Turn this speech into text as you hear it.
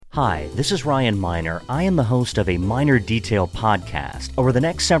Hi, this is Ryan Miner. I am the host of a Minor Detail podcast. Over the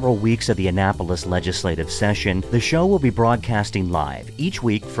next several weeks of the Annapolis Legislative Session, the show will be broadcasting live each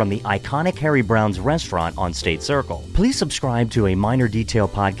week from the iconic Harry Browne's restaurant on State Circle. Please subscribe to a Minor Detail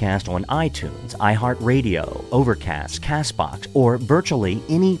podcast on iTunes, iHeartRadio, Overcast, Castbox, or virtually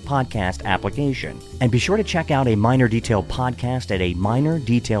any podcast application. And be sure to check out a Minor Detail podcast at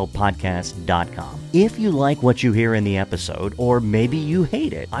minordetailpodcast.com. If you like what you hear in the episode, or maybe you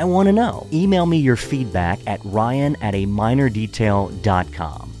hate it, I want to know. Email me your feedback at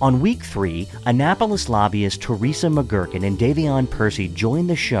ryan@aminordetail.com. On week 3, Annapolis lobbyists Therese McGucken and Davion Percy joined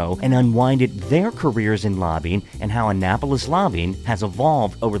the show and unwinded their careers in lobbying and how Annapolis lobbying has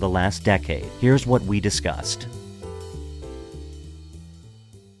evolved over the last decade. Here's what we discussed.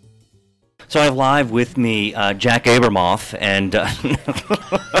 So I have live with me Jack Abramoff and...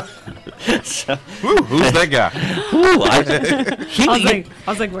 So, who's that guy? I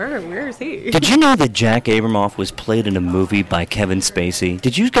was like, where is he? Did you know that Jack Abramoff was played in a movie by Kevin Spacey?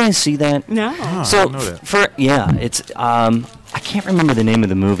 Did you guys see that? No. So I don't know that. It's I can't remember the name of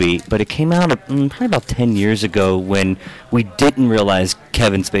the movie, but it came out probably about 10 years ago when we didn't realize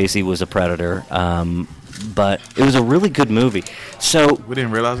Kevin Spacey was a predator. But it was a really good movie. So we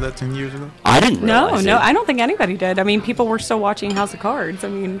didn't realize that 10 years ago? I didn't realize No, I don't think anybody did. I mean, people were still watching House of Cards. I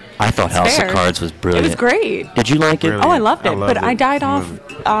mean, I thought House of Cards was brilliant. It was great. Did you like it? Brilliant. Oh, I loved it. But I died off It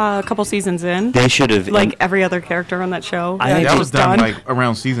a couple seasons in. They should have... Like every other character on that show. I think that was done like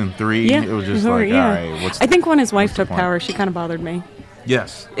around season 3. Yeah. It was just like, all right, what's I think when his wife the took point? power, she kind of bothered me.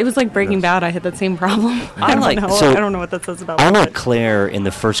 Yes. It was like Breaking Bad. I had that same problem. I don't know what that says about I me, like but- Claire in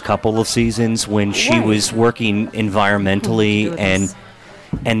the first couple of seasons when she Right. was working environmentally, and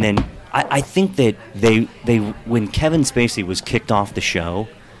then I think that they when Kevin Spacey was kicked off the show,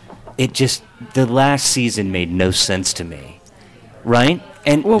 the last season made no sense to me, right?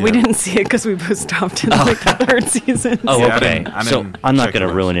 And Well, we didn't see it because we both stopped in like the third season. oh, Yeah, I okay. didn't So I'm not check going to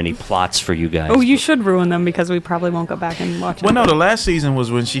those. ruin any plots for you guys. Oh, you should ruin them because we probably won't go back and watch it. Well, no, the last season was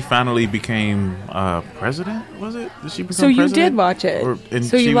when she finally became president, was it? Did she become So you president? did watch it. And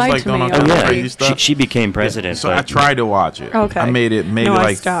So you she was lied like to doing me. all Oh, kinds of yeah. crazy stuff? She became president. So but I tried to watch it. Okay. I made it maybe No, I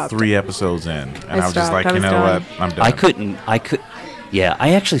like stopped. 3 episodes in. And I was just stopped. like, I you was know done. what? I'm done. I could. Yeah,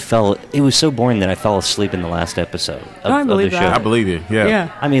 I actually it was so boring that I fell asleep in the last episode of, I believe of the show. that. I believe it. Yeah.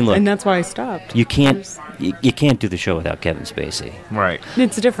 Yeah. I mean, look. And that's why I stopped. You can't do the show without Kevin Spacey. Right.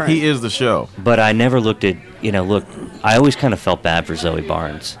 It's different. He is the show. But I never looked at, I always kind of felt bad for Zoe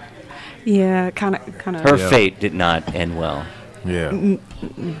Barnes. Yeah, kind of. Her Yeah. fate did not end well. Yeah.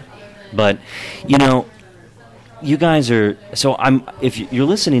 But, you guys are, if you're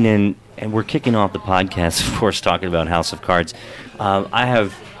listening in, and we're kicking off the podcast, of course, talking about House of Cards, I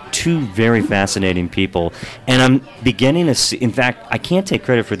have 2 very fascinating people, and I'm beginning to see, in fact, I can't take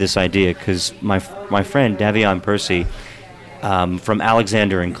credit for this idea, because my friend Davion Percy, from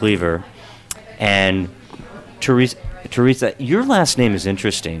Alexander and Cleaver, and Teresa, your last name is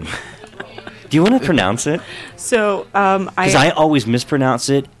interesting. Do you want to pronounce it? So, Because I always mispronounce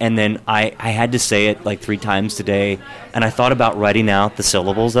it, and then I had to say it like 3 times today, and I thought about writing out the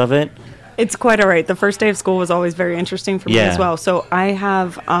syllables of it. It's quite all right. The first day of school was always very interesting for me Yeah. as well. So I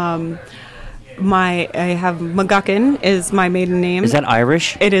have McGucken is my maiden name. Is that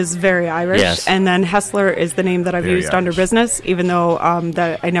Irish? It is very Irish. Yes. And then Hessler is the name that I've Very used under Irish. business, even though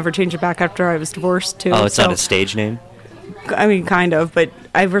that I never changed it back after I was divorced too. Oh, it's So, not a stage name? I mean, kind of, but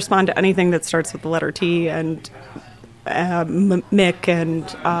I respond to anything that starts with the letter T and Mick, and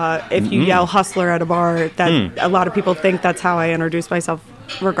if you yell hustler at a bar, that a lot of people think that's how I introduce myself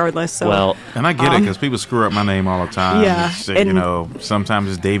regardless. So Well, And I get it because people screw up my name all the time. Yeah, It's, and- sometimes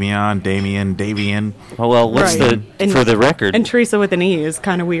it's Davion, Davian. what's Right. And- for the record? And Teresa with an E is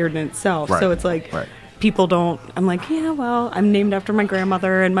kind of weird in itself. Right. So it's like Right. people don't. I'm like, yeah, well, I'm named after my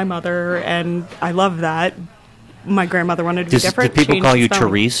grandmother and my mother, and I love that. My grandmother wanted to be Do different. people changed call the you spelling.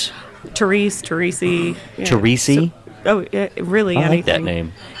 Therese? Therese, Teresi. Yeah. Teresi? Oh, yeah, really? I like anything. that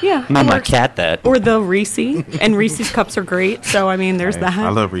name. Yeah. I named my or- cat that. Or the Reese, and Reese's cups are great. So I mean, there's that. I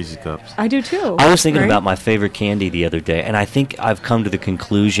love Reese's Cups. I do too. I was thinking right? about my favorite candy the other day, and I think I've come to the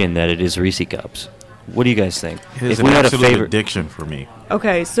conclusion that it is Reese Cups. What do you guys think? It is an absolute addiction for me.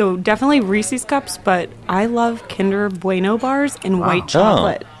 Okay, so definitely Reese's cups, but I love Kinder Bueno bars and white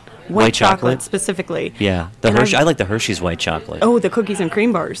chocolate. White chocolate? specifically. Yeah, the And Hershey. I like the Hershey's white chocolate. Oh, the cookies and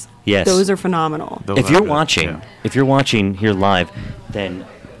cream bars. Yes. Those are phenomenal. Those if are you're good, watching, yeah. if you're watching here live, then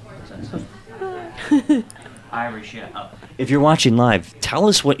Irish. Yeah. If you're watching live, tell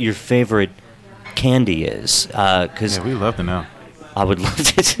us what your favorite candy is, because Yeah, we love to know. I would love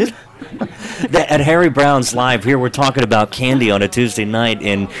to. At Harry Browne's Live here, we're talking about candy on a Tuesday night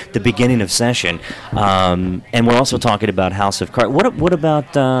in the beginning of session, and we're also talking about House of Cards. What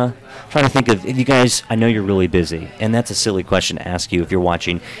about? Trying to think of if you guys. I know you're really busy, and that's a silly question to ask you if you're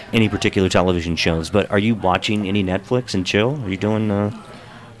watching any particular television shows. But are you watching any Netflix and chill? Are you doing?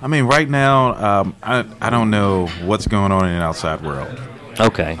 I mean, right now, I don't know what's going on in the outside world.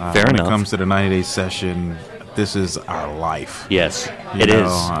 Okay, fair enough. When it comes to the 90-day session, this is our life. Yes, it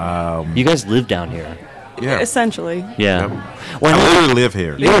is. You guys live down here. Yeah. Essentially. Yeah. Yep. Well, I literally live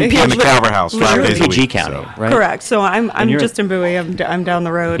here. You're in the Calvert House 5 days a PG week. County, So. right? Correct. So I'm just in Bowie. I'm down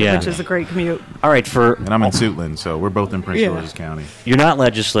the road, Yeah. which is a great commute. All right, And I'm in Suitland, so we're both in Prince George's County. You're not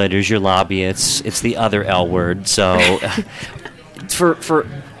legislators, you're lobbyists. It's the other L word. So,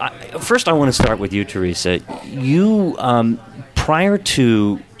 first, I want to start with you, Teresa. You, prior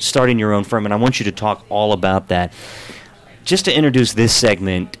to starting your own firm, and I want you to talk all about that. Just to introduce this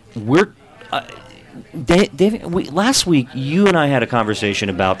segment, last week, you and I had a conversation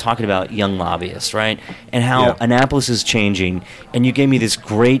about talking about young lobbyists, right? And how Annapolis is changing. And you gave me this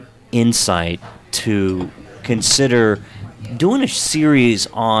great insight to consider doing a series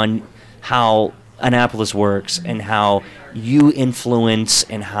on how Annapolis works and how you influence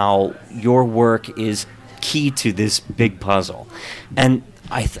and how your work is key to this big puzzle. And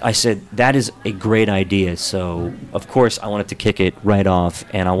I said, that is a great idea. So, of course, I wanted to kick it right off,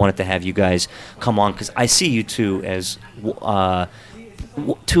 and I wanted to have you guys come on, because I see you two as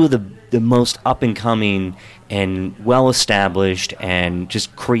two of the most up-and-comcoming and well-established and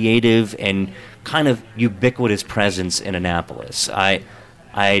just creative and kind of ubiquitous presence in Annapolis. I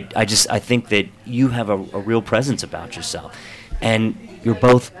think that you have a real presence about yourself. And you're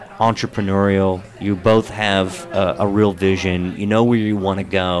both entrepreneurial. You both have a real vision. You know where you want to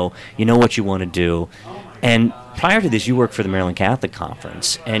go. You know what you want to do. And prior to this, you worked for the Maryland Catholic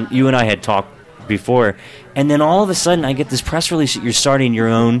Conference. And you and I had talked before. And then all of a sudden, I get this press release that you're starting your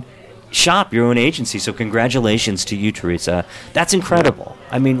own shop, your own agency. So congratulations to you, Teresa. That's incredible.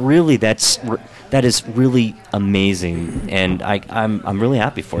 I mean, really, that is really amazing, and I'm really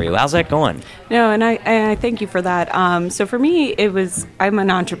happy for you. How's that going? No, and I thank you for that. So for me, I'm an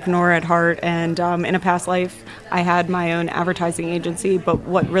entrepreneur at heart, and in a past life, I had my own advertising agency. But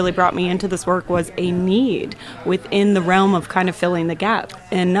what really brought me into this work was a need within the realm of kind of filling the gap,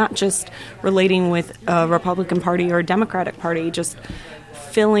 and not just relating with a Republican Party or a Democratic Party, just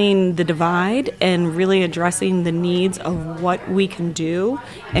filling the divide and really addressing the needs of what we can do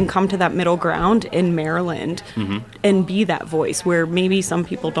and come to that middle ground in Maryland and be that voice where maybe some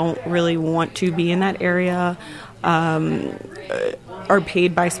people don't really want to be in that area, are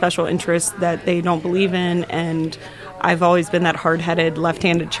paid by special interests that they don't believe in. And I've always been that hard-headed,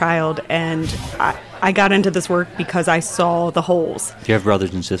 left-handed child, and I got into this work because I saw the holes. Do you have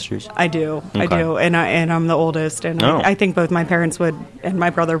brothers and sisters? I do. Okay. I do, and I'm the oldest, and I think both my parents would, and my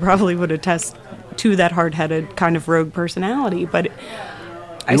brother probably would attest to that hard-headed kind of rogue personality. But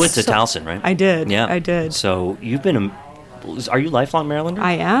you went to Towson, right? I did. Yeah, I did. So you've been are you lifelong Marylander?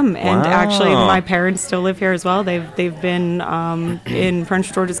 I am, and Wow. actually, my parents still live here as well. They've been in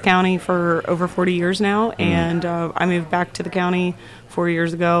Prince George's County for over 40 years now, and I moved back to the county 4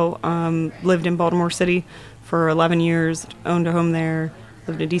 years ago. Lived in Baltimore City for 11 years, owned a home there.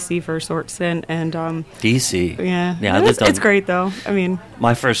 Lived in D.C. for a short stint, and D.C. Yeah, it's great though. I mean,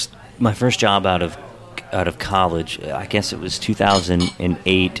 my first job out of college, I guess it was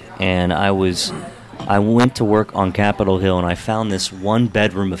 2008, and I went to work on Capitol Hill, and I found this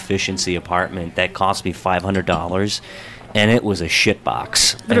one-bedroom efficiency apartment that cost me $500, and it was a shit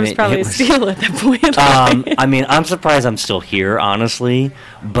box. But it was probably a steal at that point. I mean, I'm surprised I'm still here, honestly,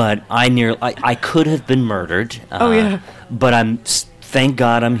 but I could have been murdered. But thank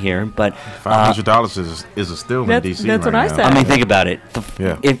God I'm here. But $500 is a steal in D.C. That's right what I now. said. I mean, think about it.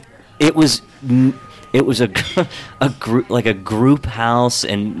 It was a group house,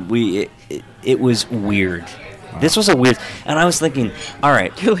 and it was weird. Wow. This was a weird, and I was thinking, all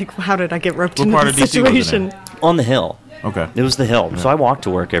right. You're like, how did I get roped into part this of DC was it situation? On the hill. Okay. It was the hill, so I walked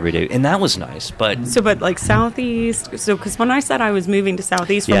to work every day, and that was nice. But like Southeast, because when I said I was moving to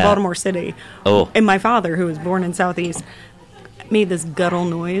Southeast from Baltimore City, and my father, who was born in Southeast, made this guttural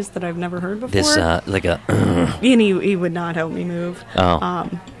noise that I've never heard before. This like a, and he would not help me move.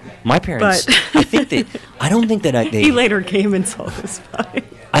 My parents, I don't think that he later came and saw this fight.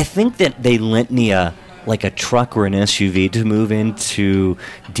 I think that they lent me a truck or an SUV to move into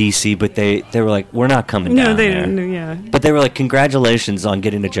D.C., but they were like, we're not coming down there. No, they didn't, yeah. But they were like, congratulations on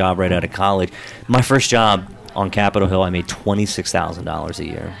getting a job right out of college. My first job on Capitol Hill, I made $26,000 a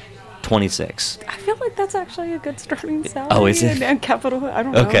year. 26. I feel like that's actually a good starting salary. Oh, is it? And capital, I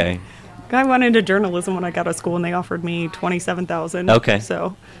don't know. Okay. I went into journalism when I got out of school, and they offered me $27,000. Okay.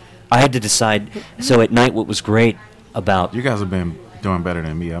 So I had to decide. So at night, what was great about You guys have been doing better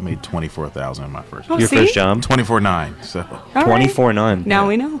than me. I made $24,000 in my first Oh, your see? first job? 24.9. So all right. 24.9. Now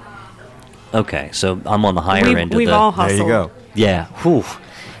we know. Okay, so I'm on the higher end of We've the. all there hustled. you go. Yeah. Whew.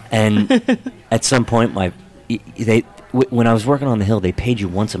 And at some point, when I was working on the Hill, they paid you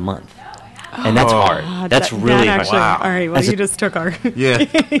once a month, and that's hard. That's really hard. actually, Wow. All right, well, As you a- just took our... Yeah.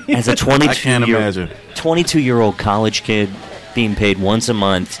 As a I can't imagine. 22-year-old college kid being paid once a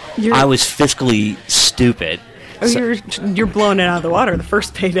month, I was fiscally stupid. Oh, you're blowing it out of the water the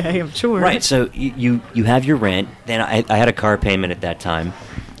first payday, I'm sure. Right, so you have your rent. Then I had a car payment at that time,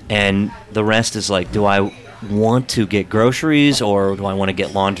 and the rest is like, do I want to get groceries or do I want to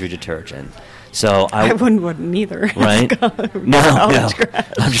get laundry detergent? So I wouldn't either. Right? No.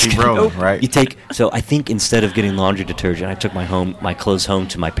 I'm just Keep rolling, right? You take. So I think instead of getting laundry detergent, I took my clothes home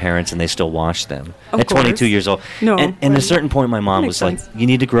to my parents, and they still washed them Of at 22 course. years old. No, and at a but certain point, my mom makes was like, sense. "You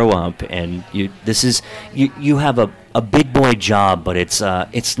need to grow up, and you have a big boy job, but it's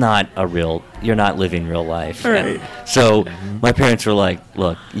not a real. You're not living real life." Right. And so my parents were like,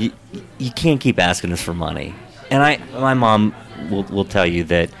 "Look, you can't keep asking us for money." And my mom will tell you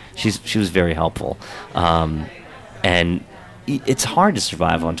that she was very helpful, and it's hard to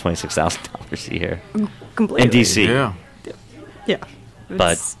survive on $26,000 a year Completely. in DC. Yeah. Yeah.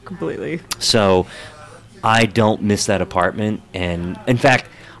 But- It's completely. So I don't miss that apartment. And in fact,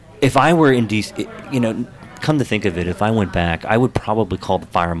 if I were in DC, come to think of it, if I went back, I would probably call the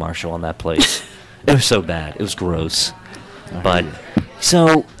fire marshal on that place. It was so bad. It was gross. But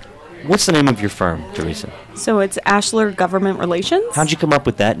so, what's the name of your firm, Therese? So it's Ashler Government Relations. How'd you come up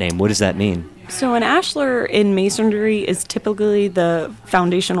with that name? What does that mean? So an ashlar in masonry is typically the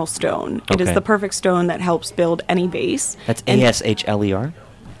foundational stone. It is Okay. the perfect stone that helps build any base. That's And- ASHLER?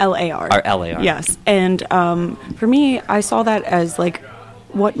 LAR. Or LAR. Yes. And for me, I saw that as like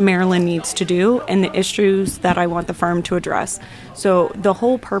what Maryland needs to do and the issues that I want the firm to address. So the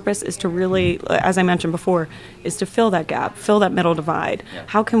whole purpose is to really, as I mentioned before, is to fill that gap, fill that middle divide.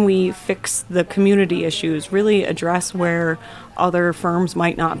 How can we fix the community issues, really address where other firms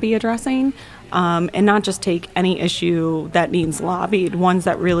might not be addressing, and not just take any issue that needs lobbied, ones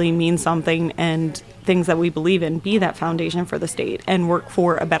that really mean something and things that we believe in, be that foundation for the state and work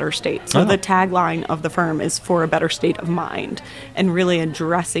for a better state. So the tagline of the firm is for a better state of mind, and really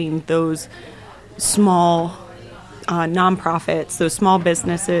addressing those small nonprofits, those small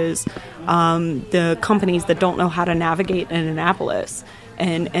businesses, the companies that don't know how to navigate in Annapolis,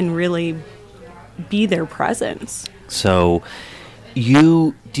 and really be their presence. So, do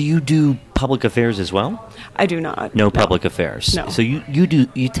you do public affairs as well? I do not. No public affairs. No. So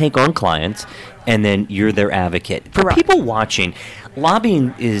you take on clients, and then you're their advocate. For Correct. people watching,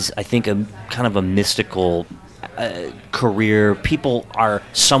 lobbying is, I think, a kind of a mystical career. People are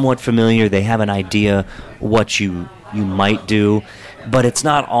somewhat familiar. They have an idea what you might do, but it's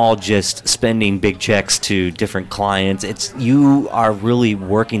not all just spending big checks to different clients. It's you are really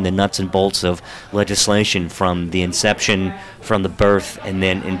working the nuts and bolts of legislation from the inception, from the birth, and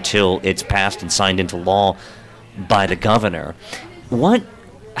then until it's passed and signed into law by the governor.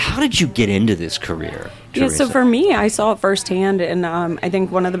 How did you get into this career, Yeah, so Teresa? for me, I saw it firsthand, and I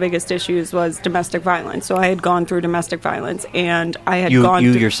think one of the biggest issues was domestic violence. So I had gone through domestic violence, and I had You gone.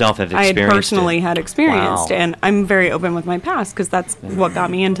 yourself have I had experienced personally it. had experienced, Wow. and I'm very open with my past because that's what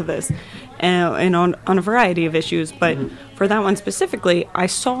got me into this, and on a variety of issues. But for that one specifically, I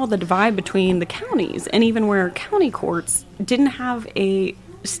saw the divide between the counties, and even where county courts didn't have a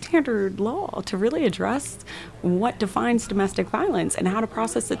standard law to really address what defines domestic violence and how to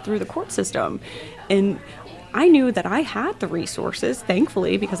process it through the court system. And I knew that I had the resources,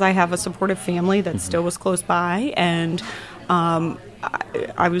 thankfully, because I have a supportive family that still was close by, and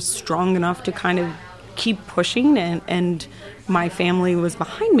I was strong enough to kind of keep pushing, and my family was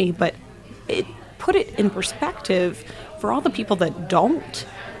behind me. But it put it in perspective for all the people that don't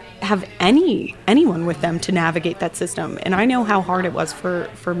have anyone with them to navigate that system. And I know how hard it was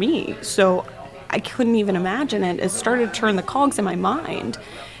for me. So I couldn't even imagine it. It started to turn the cogs in my mind.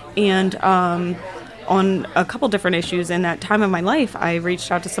 And on a couple different issues in that time of my life, I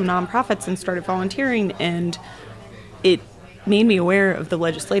reached out to some nonprofits and started volunteering, and it made me aware of the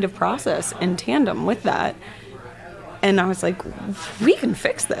legislative process in tandem with that. And I was like, we can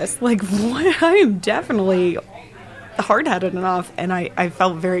fix this. Like, what? I am definitely hard-headed enough, and I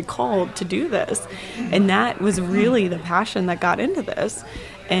felt very called to do this. And that was really the passion that got into this.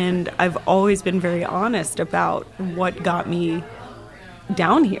 And I've always been very honest about what got me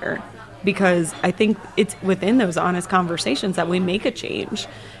down here. because I think it's within those honest conversations that we make a change.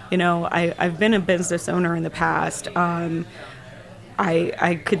 You know, I've been a business owner in the past. I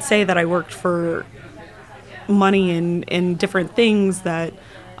could say that I worked for money in different things that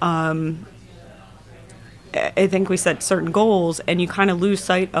I think we set certain goals, and you kind of lose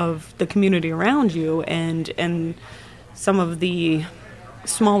sight of the community around you and some of the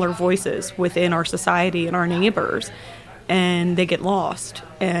smaller voices within our society and our neighbors, and they get lost.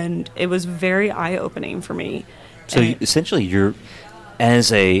 And it was very eye-opening for me. So essentially you're,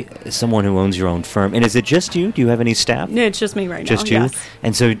 as someone who owns your own firm, and is it just you? Do you have any staff? No, it's just me right now. Just you? Yes.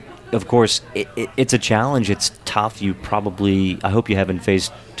 And so, of course, it's a challenge. It's tough. I hope you haven't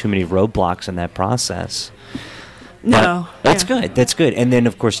faced too many roadblocks in that process. No. That's good. That's good. And then,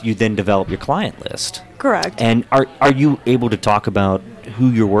 of course, you then develop your client list. Correct. And are you able to talk about who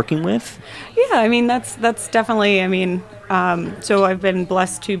you're working with? Yeah, I mean, that's definitely, so I've been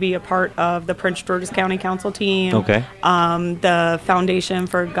blessed to be a part of the Prince George's County Council team. Okay. The Foundation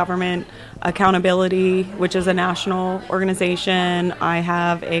for Government Accountability, which is a national organization. I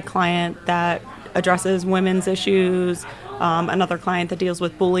have a client that addresses women's issues, another client that deals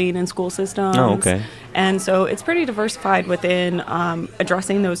with bullying in school systems. Oh, okay. And so it's pretty diversified within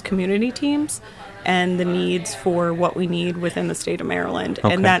addressing those community teams and the needs for what we need within the state of Maryland.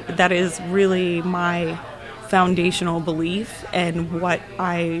 Okay. And that is really my foundational belief and what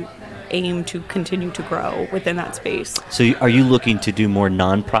I aim to continue to grow within that space. So are you looking to do more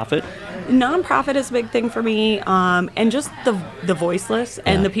nonprofit? Nonprofit is a big thing for me, and just the voiceless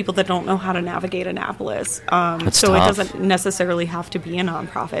and the people that don't know how to navigate Annapolis. That's so tough. It doesn't necessarily have to be a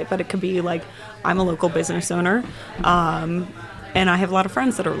nonprofit, but it could be like, I'm a local business owner, and I have a lot of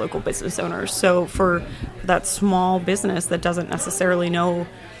friends that are local business owners. So for that small business that doesn't necessarily know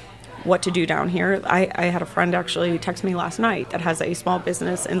what to do down here, I had a friend actually text me last night that has a small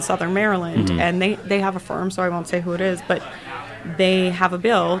business in Southern Maryland, and they have a firm, so I won't say who it is, but they have a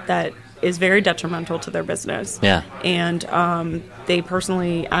bill that is very detrimental to their business. Yeah. And they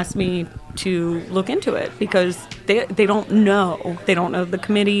personally asked me to look into it because they don't know. They don't know the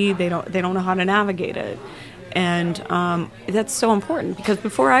committee. They don't know how to navigate it. And that's so important because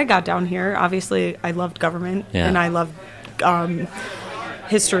before I got down here, obviously I loved government and I loved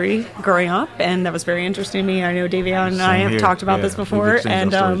history growing up, and that was very interesting to me. I know Davion and I have talked about this before,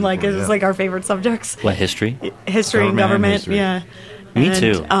 and it's like our favorite subjects. What, history? History and government, history. yeah. Me And,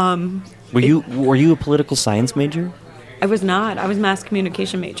 too. Were you a political science major? I was not. I was mass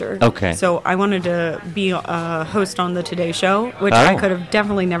communication major. Okay. So I wanted to be a host on the Today Show, which I could have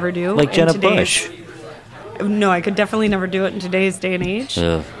definitely never do. Like Jenna Bush. No, I could definitely never do it in today's day and age.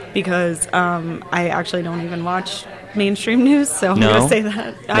 Ugh. Because I actually don't even watch mainstream news, so I'm going to say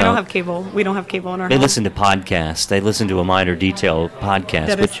that. No. I don't have cable. We don't have cable in our house. They listen to podcasts. They listen to a minor detail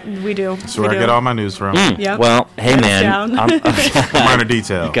podcast. We do. That's where I get all my news from. Yep. Well, hey, Hands man. down. Minor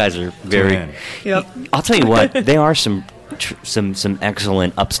detail. You guys are very... Yep. I'll tell you what. They are some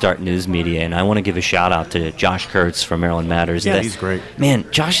excellent upstart news media, and I want to give a shout out to Josh Kurtz from Maryland Matters. Yeah, he's great. Man,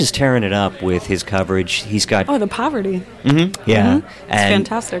 Josh is tearing it up with his coverage. He's got the poverty. Mm-hmm, yeah, It's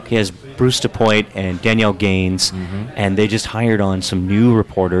fantastic. He has Bruce DePoit and Danielle Gaines, and they just hired on some new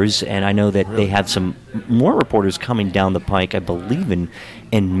reporters, and I know that they have some more reporters coming down the pike, I believe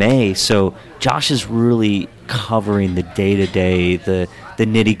in May. So Josh is really covering the day-to-day, the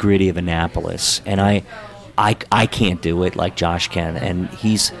nitty-gritty of Annapolis, and I can't do it like Josh can, and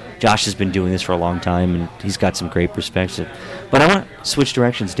Josh has been doing this for a long time, and he's got some great perspective. But I want to switch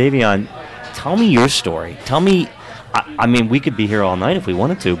directions. Davion, tell me your story. Tell me, I mean, we could be here all night if we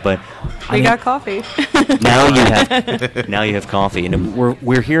wanted to, but We got coffee. now you have coffee, and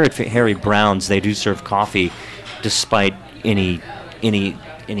we're here at Harry Browne's. They do serve coffee, despite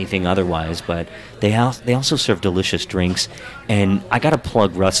anything otherwise, but they also serve delicious drinks. And I got to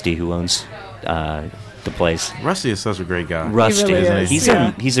plug Rusty, who owns the place. Rusty is such a great guy. Rusty, He really is.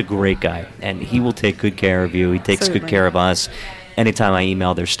 He's a great guy, and he will take good care of you. He takes good care of us. Anytime I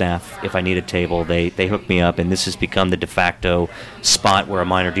email their staff, if I need a table, they hook me up, and this has become the de facto spot where a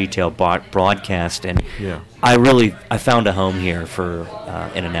minor detail broadcast. And I found a home here for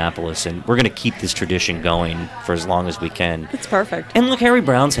in Annapolis, and we're going to keep this tradition going for as long as we can. It's perfect. And look, Harry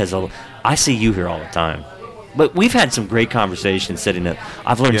Browne's I see you here all the time. But we've had some great conversations sitting at...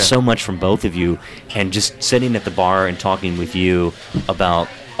 I've learned so much from both of you, and just sitting at the bar and talking with you about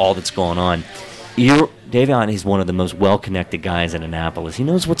all that's going on. Davion is one of the most well-connected guys in Annapolis. He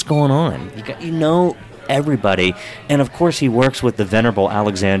knows what's going on. You know everybody. And, of course, he works with the Venerable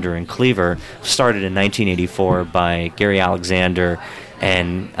Alexander and Cleaver, started in 1984 by Gary Alexander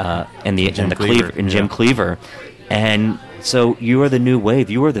and Jim Cleaver. And So you are the new wave.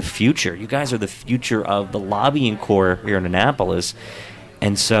 You are the future. You guys are the future of the lobbying corps here in Annapolis.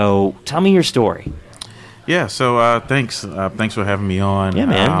 And so tell me your story. Yeah, so thanks for having me on. Yeah,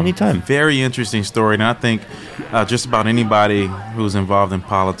 man, anytime. Very interesting story, and I think just about anybody who's involved in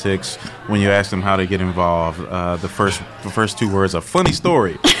politics, when you ask them how to get involved, the first two words are funny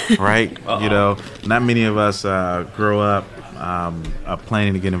story, right? You know, not many of us grow up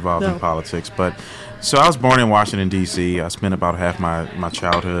planning to get involved in politics, but so I was born in Washington, D.C. I spent about half my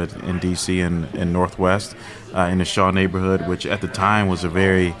childhood in D.C. in Northwest, in the Shaw neighborhood, which at the time was a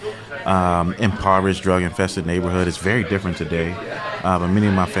very impoverished, drug-infested neighborhood. It's very different today, but many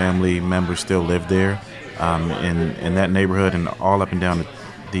of my family members still live there in that neighborhood and all up and down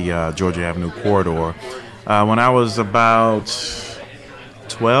the Georgia Avenue corridor. When I was about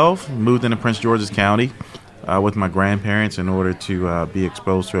 12, moved into Prince George's County with my grandparents in order to be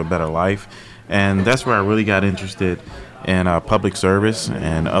exposed to a better life. And that's where I really got interested in public service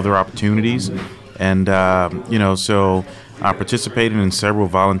and other opportunities. And, so I participated in several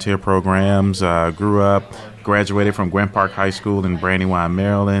volunteer programs, grew up, graduated from Gwynn Park High School in Brandywine,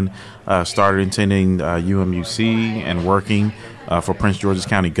 Maryland, started attending UMUC and working for Prince George's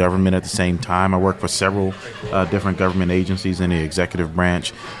County government at the same time. I worked for several different government agencies in the executive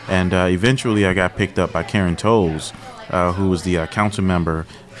branch. And eventually I got picked up by Karen Tolles, who was the council member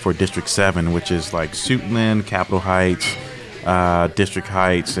for District 7, which is like Suitland, Capitol Heights, District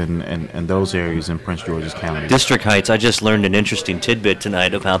Heights, and those areas in Prince George's County. District Heights, I just learned an interesting tidbit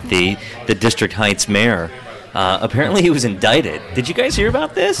tonight about the District Heights mayor. Apparently he was indicted. Did you guys hear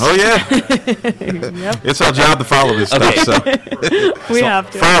about this? Oh, yeah. Yep. It's our job to follow this stuff. So. We have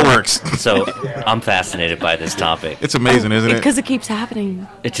to. Fireworks. So I'm fascinated by this topic. It's amazing, isn't it? Because it keeps happening.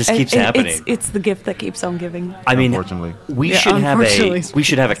 It just keeps happening. It's the gift that keeps on giving. I mean, unfortunately. we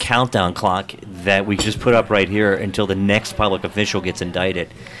should have a countdown clock that we just put up right here until the next public official gets indicted.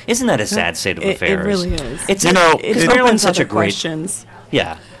 Isn't that a sad state of affairs? It really is. It's it Maryland's opens such a other great questions.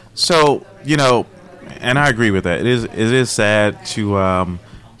 Yeah. So, and I agree with that. It is sad to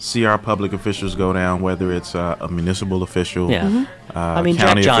see our public officials go down, whether it's a municipal official,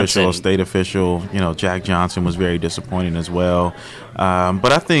 county official, state official. Jack Johnson was very disappointing as well.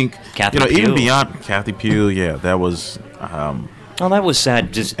 But I think, even beyond Kathy Pugh, that was... that was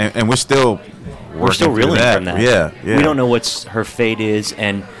sad. And we're still reeling from that. Yeah. We don't know what her fate is,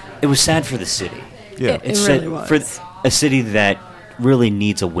 and it was sad for the city. Yeah, it really was. For a city that really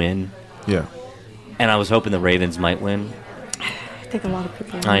needs a win. Yeah. And I was hoping the Ravens might win. I think a lot of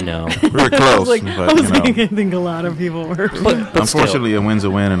people were. I know. We were close. I think a lot of people were. But unfortunately, a win's a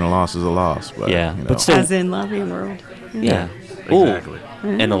win and a loss is a loss. But, but still. As in lobbying world. Yeah. Exactly.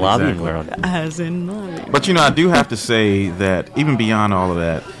 In the lobbying world. As in lobbying. But, I do have to say that even beyond all of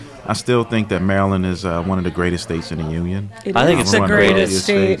that, I still think that Maryland is one of the greatest states in the union. I think it's the greatest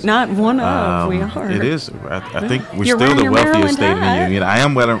state. Not one of. We are. It is. I think we're You're still the wearing your wealthiest Maryland state in the hat. union. I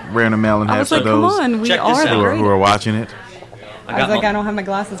am wearing a Maryland hat for those come on, we Check are this the out. greatest. who are watching it. I was like, I don't have my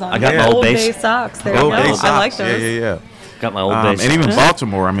glasses on. I got my Old Bay socks. There you Old go. Bay socks. I like those. Yeah. Got my old base. And even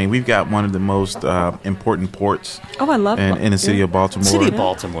Baltimore. We've got one of the most important ports. Oh, I love in the city of Baltimore. City of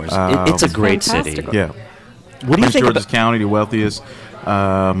Baltimore. It's a great city. fantastic. Yeah. What do you Prince think George's about? County, the wealthiest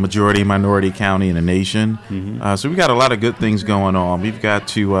majority minority county in the nation. Mm-hmm. So we've got a lot of good things going on. We've got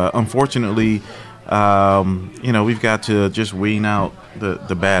to, unfortunately, we've got to just wean out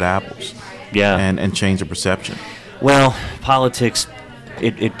the bad apples. Yeah. And change the perception. Well, politics,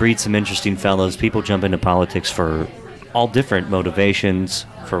 it breeds some interesting fellows. People jump into politics for all different motivations,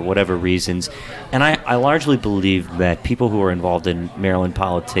 for whatever reasons. And I largely believe that people who are involved in Maryland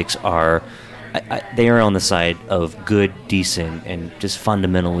politics are... they are on the side of good, decent, and just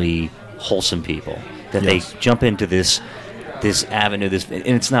fundamentally wholesome people. That they jump into this avenue, and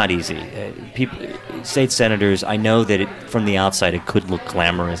it's not easy. State senators, I know that from the outside it could look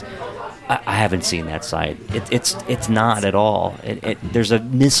glamorous. I haven't seen that side. It's not at all. There's a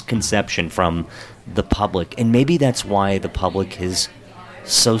misconception from the public, and maybe that's why the public is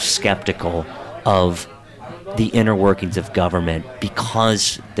so skeptical of the inner workings of government,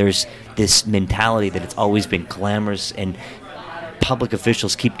 because there's this mentality that it's always been glamorous, and public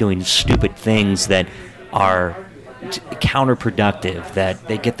officials keep doing stupid things that are counterproductive, that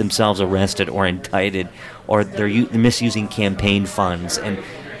they get themselves arrested or indicted, or they're misusing campaign funds. And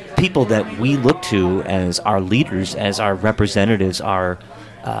people that we look to as our leaders, as our representatives, are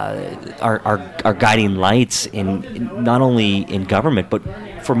guiding lights in not only in government but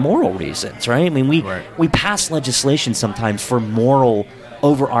for moral reasons, right? We pass legislation sometimes for moral,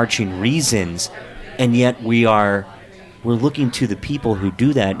 overarching reasons, and yet we're looking to the people who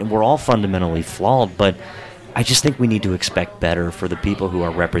do that, and we're all fundamentally flawed. But I just think we need to expect better for the people who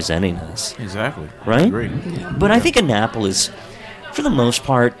are representing us. Exactly. Right? I agree. But I think Annapolis, for the most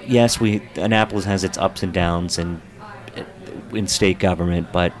part, yes, Annapolis has its ups and downs in state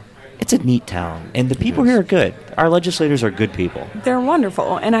government, but it's a neat town, and the people here are good. Our legislators are good people. They're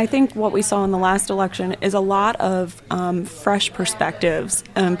wonderful, and I think what we saw in the last election is a lot of fresh perspectives,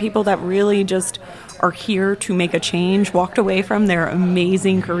 people that really just are here to make a change, walked away from their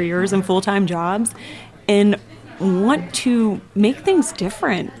amazing careers and full-time jobs, and want to make things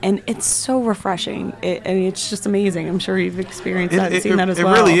different, and it's so refreshing. It's just amazing. I'm sure you've experienced that and seen that as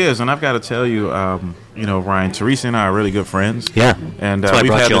well. It really is, and I've got to tell you, Ryan, Therese and I are really good friends. Yeah, and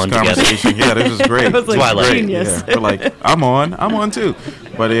we've had this conversation. Yeah, this is great. It was like genius. Yeah. We're like, I'm on too.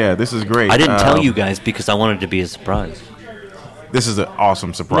 But yeah, this is great. I didn't tell you guys because I wanted it to be a surprise. This is an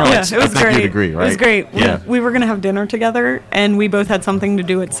awesome surprise. Yeah, it was I think great. You'd agree, right? It was great. Yeah. We were going to have dinner together, and we both had something to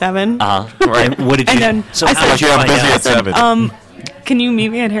do at 7. Right. What did you? And then so I how said, did you I'm find busy out? at 7. Can you meet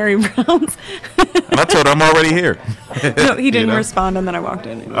me at Harry Brown's? And I told her I'm already here. No, he didn't respond, and then I walked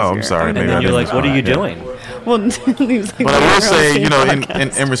in. And he was Oh, I'm here. sorry. And Maybe then I You're didn't like, what are you respond. doing? Well, he was like, But I will say,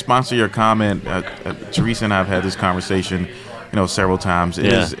 podcast. in response to your comment, Therese and I have had this conversation, several times. It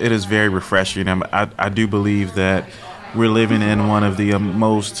is very refreshing. I do believe that we're living in one of the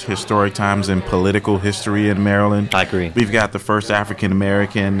most historic times in political history in Maryland. I agree. We've got the first African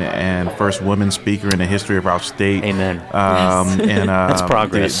American and first woman speaker in the history of our state. Amen. And That's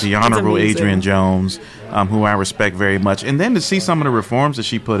progress. The Honorable amazing. Adrian Jones, who I respect very much, and then to see some of the reforms that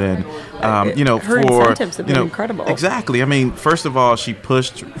she put in, her incentives have been incredible. Exactly. I mean, first of all, she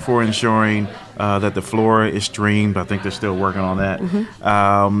pushed for ensuring that the floor is streamed. I think they're still working on that.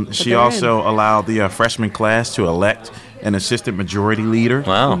 Mm-hmm. She also allowed the freshman class to elect an assistant majority leader.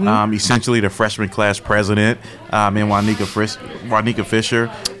 Wow. Mm-hmm. Essentially the freshman class president, and Juanita Fisher,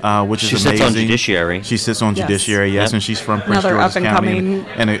 which She is sits amazing. on judiciary. She sits on Yes. judiciary, yes, Yep. and she's from Prince Another George's County, up-and-coming,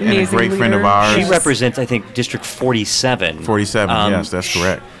 and a amazing great friend of leader. ours. She represents, I think, District 47. 47, yes, that's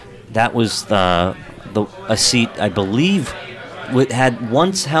correct. That was a seat, I believe, had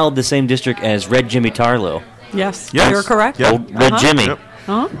once held the same district as Red Jimmy Tarlow. Yes, Yes. you're correct. Yep. Old Red Jimmy. Yep.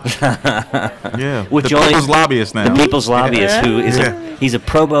 Huh? Yeah, With the Johnny- People's Lobbyist now. The People's Lobbyist, Yeah. who is Yeah. he's a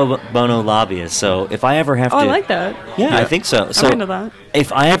pro bono lobbyist. So if I ever have Oh, to, I like that. Yeah, I think so. So I'm into that.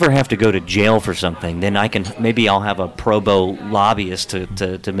 if I ever have to go to jail for something, then I'll have a pro bono lobbyist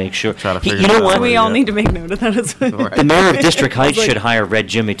to make sure. Try to He- figure you know it out. what? So we all Yeah. need to make note of that as well. Right. The mayor of District Heights like- should hire Red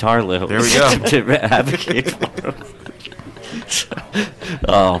Jimmy Tarlow There we go. to advocate for him.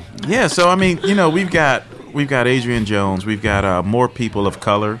 Oh, Yeah, so I mean, we've got Adrian Jones, we've got more people of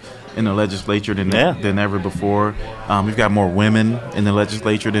color in the legislature than ever before. We've got more women in the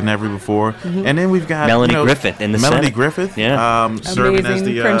legislature than ever before, and then we've got Melanie Griffith in the Melanie Senate. Griffith, Yeah. serving as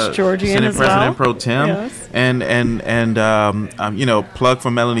Amazing the Prince Georgian Senate as President well. pro tem, Yes. and plug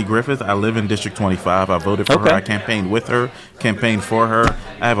for Melanie Griffith. I live in District 25. I voted for her. Okay. I campaigned with her, campaigned for her.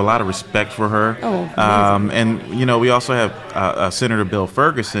 I have a lot of respect for her. Oh, and we also have Senator Bill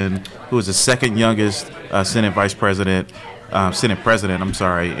Ferguson, who is the second youngest Senate president,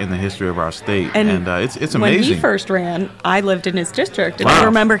 in the history of our state. And it's amazing. When he first ran, I lived in his district, and Wow. I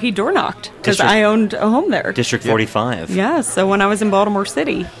remember he door knocked because District- I owned a home there. District 45. Yeah, so when I was in Baltimore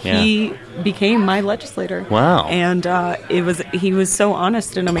City, he became my legislator. Wow. And he was so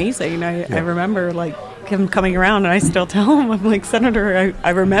honest and amazing. I remember him coming around, and I still tell him, I'm like, Senator, I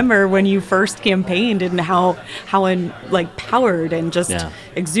remember when you first campaigned and how powered and just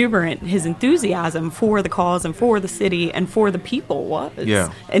exuberant his enthusiasm for the cause and for the city and for the people was. Yeah.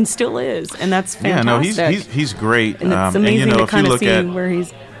 And still is. And that's Yeah, no, fantastic. he's great. And it's amazing to if you kind of look see at where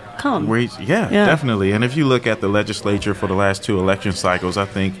he's come. Yeah, definitely. And if you look at the legislature for the last 2 election cycles, I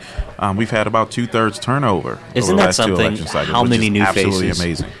think we've had about 2/3 turnover. Isn't over the that last 2 something? election cycles, How which many is new absolutely faces?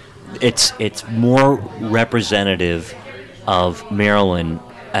 amazing. It's more representative of Maryland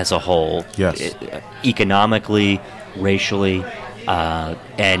as a whole. Yes. Economically, racially,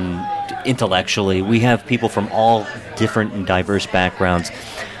 and intellectually. We have people from all different and diverse backgrounds.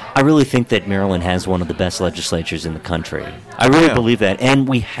 I really think that Maryland has one of the best legislatures in the country. I really believe that. And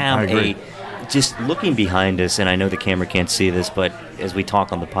we have just looking behind us, and I know the camera can't see this, but as we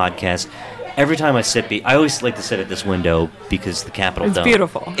talk on the podcast, every time I I always like to sit at this window because the Capitol It's Dome.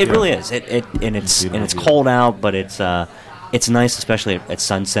 beautiful. It really is. It's cold out, but it's nice, especially at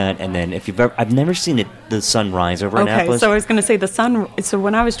sunset. And then I've never seen the sun rise over Annapolis. So I was going to say the sun. So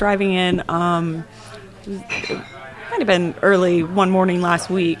when I was driving in, it might have been early one morning last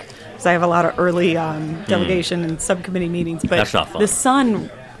week because I have a lot of early delegation and subcommittee meetings. But That's not fun. The sun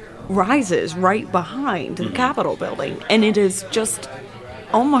rises right behind the Capitol building, and it is just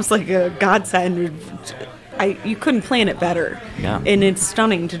almost like a godsend. you couldn't plan it better. Yeah. And it's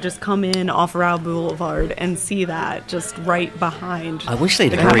stunning to just come in off Rao Boulevard and see that just right behind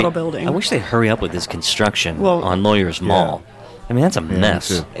the Capitol building. I wish they'd hurry up with this construction on Lawyers Mall. I mean, that's a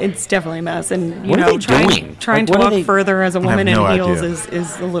mess. It's definitely a mess. And, what are they doing? Trying to walk further as a woman in heels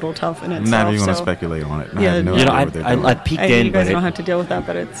is a little tough in itself. I'm not even going to speperate on it. I peeked in. You guys don't have to deal with that,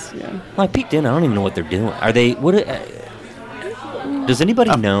 but it's, I peeked in. I don't even know what they're doing. Are they, does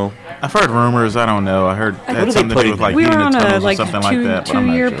anybody know? I've heard rumors. I don't know. I heard something to do with we were on a like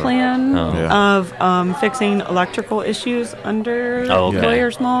two-year plan of fixing electrical issues under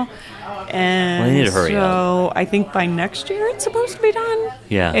Lawyers Mall. And they need to hurry up. I think by next year it's supposed to be done.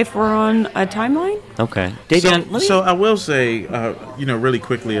 Yeah. If we're on a timeline. Okay. Davion, so I will say, really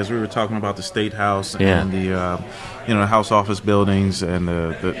quickly, as we were talking about the State House and the, House office buildings and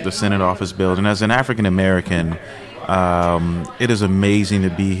the Senate office building, as an African American, it is amazing to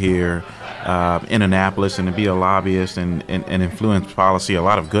be here in Annapolis and to be a lobbyist and influence policy, a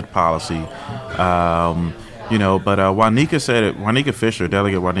lot of good policy. But Delegate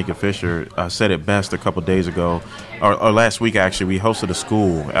Juanita Fisher said it best a couple days ago, or last week actually. We hosted a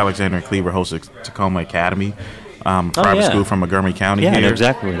school. Alexander and Cleaver hosted Tacoma Academy, private school from Montgomery County here. Yeah, I know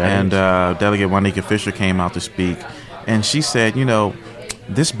exactly what that is. And Delegate Juanita Fisher came out to speak, and she said,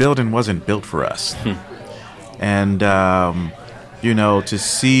 this building wasn't built for us. And, to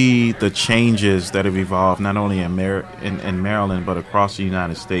see the changes that have evolved not only in Maryland but across the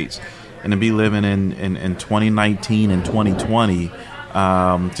United States, and to be living in 2019 and 2020,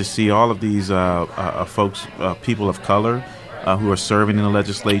 to see all of these folks, people of color, who are serving in the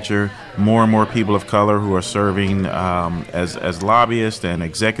legislature, more and more people of color who are serving as lobbyists and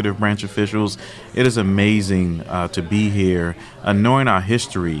executive branch officials. It is amazing to be here, knowing our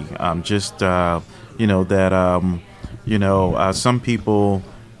history. Some people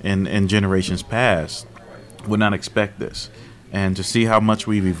in generations past would not expect this. And to see how much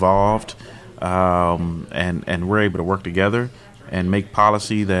we've evolved, and we're able to work together and make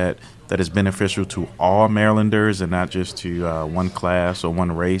policy that is beneficial to all Marylanders and not just to one class or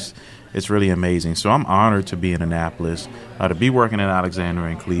one race, it's really amazing. So I'm honored to be in Annapolis, to be working at Alexander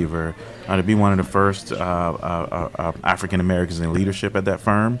and Cleaver, to be one of the first African Americans in leadership at that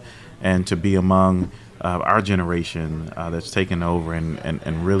firm, and to be among our generation that's taken over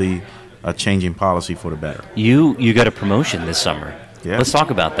and really changing policy for the better. You got a promotion this summer. Yeah. Let's talk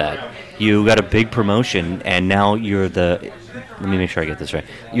about that. You got a big promotion, and now you're let me make sure I get this right.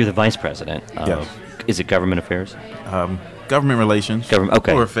 You're the vice president of, is it government affairs? Government relations.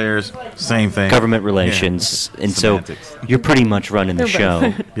 Okay. Or affairs, same thing. Government relations. And Semantics. So you're pretty much running the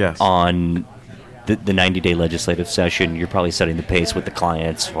show on the 90-day legislative session. You're probably setting the pace with the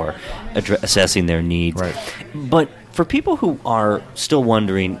clients for assessing their needs. Right. But for people who are still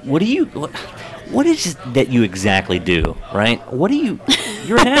wondering, what is it that you exactly do, right?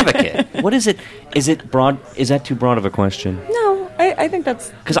 You're an advocate. What is it? Is it broad? Is that too broad of a question? No, I think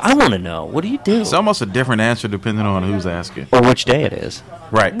that's... Because I want to know. What do you do? It's almost a different answer depending on who's asking. Or which day it is.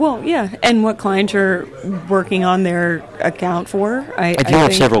 Right. Well, yeah, and what clients you're working on their account for. If you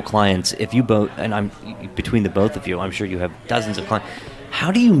have several clients, if you both, and I'm between the both of you, I'm sure you have dozens of clients.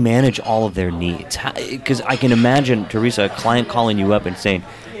 How do you manage all of their needs? Because I can imagine, Teresa, a client calling you up and saying,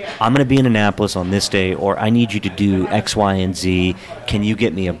 I'm going to be in Annapolis on this day, or I need you to do X, Y, and Z. Can you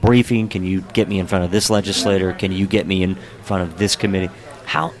get me a briefing? Can you get me in front of this legislator? Can you get me in front of this committee?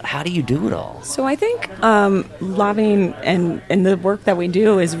 How do you do it all? So I think lobbying and the work that we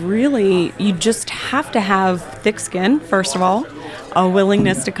do is really, you just have to have thick skin, first of all, a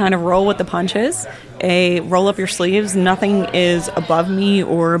willingness to kind of roll with the punches, a roll up your sleeves, nothing is above me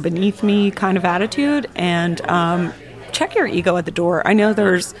or beneath me kind of attitude, and check your ego at the door. I know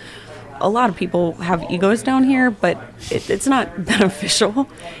there's a lot of people have egos down here, but it's not beneficial.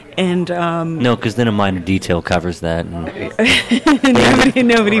 And no, because then a minor detail covers that. And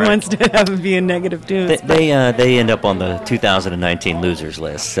nobody wants to be a negative news. They end up on the 2019 losers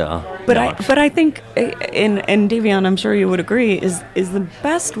list. So, but I think, and Davion, I'm sure you would agree, is the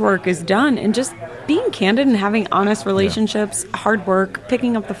best work is done in just being candid and having honest relationships, hard work,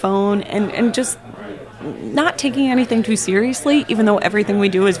 picking up the phone, and just not taking anything too seriously, even though everything we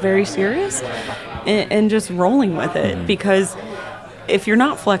do is very serious, and just rolling with it, because if you're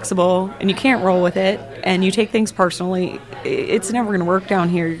not flexible and you can't roll with it and you take things personally, it's never going to work down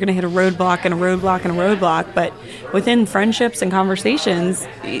here. You're going to hit a roadblock and a roadblock and a roadblock. But within friendships and conversations,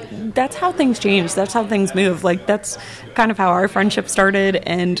 that's how things change. That's how things move. Like, that's kind of how our friendship started,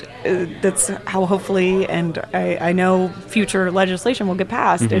 and that's how hopefully, and I know future legislation will get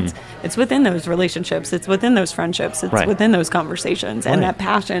passed. Mm-hmm. It's within those relationships. It's within those friendships. It's within those conversations and that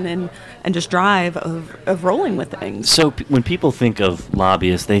passion and just drive of rolling with things. So when people think of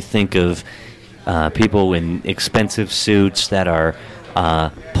lobbyists, they think of people in expensive suits that are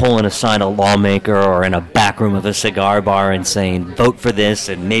pulling aside a lawmaker or in a back room of a cigar bar and saying, vote for this,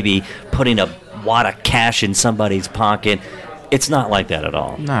 and maybe putting a wad of cash in somebody's pocket. It's not like that at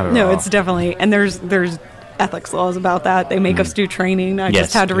all. Not at all. No, it's definitely, and there's ethics laws about that. They make us do training. I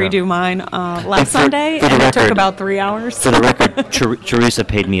just had to redo mine last Sunday, and it took about 3 hours. For the record, Teresa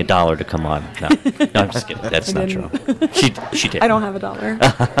paid me $1 to come on. No, I'm just kidding. That's not true. She did. I don't have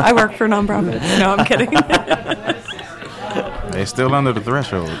 $1. I work for nonprofits. No, I'm kidding. They're still under the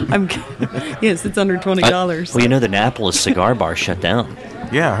threshold. Yes, it's under $20. Well, you know, the Annapolis cigar bar shut down.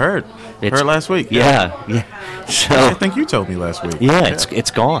 Yeah, I heard. Heard last week. Yeah. So I think you told me last week. Yeah,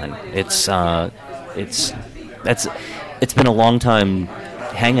 it's gone. It's been a long time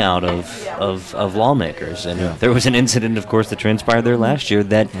hangout of lawmakers, and there was an incident, of course, that transpired there last year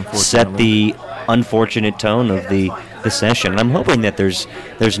that set the unfortunate tone of the session. And I'm hoping that there's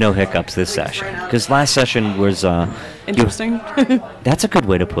no hiccups this session, because last session was interesting. That's a good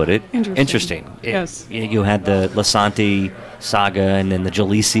way to put it. Interesting. Yes. You had the Lasanti saga, and then the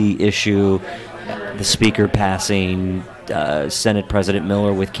Jalisi issue, the speaker passing, Senate President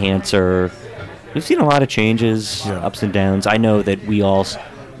Miller with cancer. We've seen a lot of changes, ups and downs. I know that we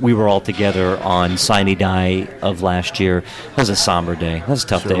were all together on Sine Die of last year. That was a somber day. That was a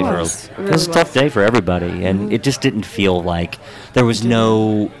tough day tough day for everybody, and it just didn't feel like there was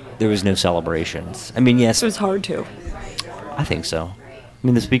no celebrations. I mean, yes, it was hard to. I think so. I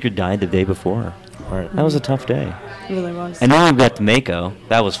mean, the speaker died the day before. Right. That was a tough day. It really was. And then we got to Mako.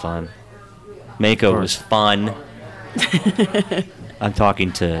 That was fun. Mako was fun. I'm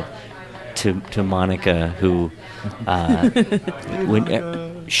talking to Monica, who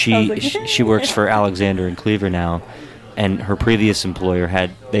she works for Alexander and Cleaver now, and her previous employer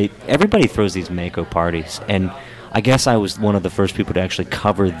everybody throws these Mako parties, and I guess I was one of the first people to actually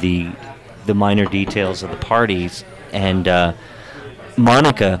cover the minor details of the parties. And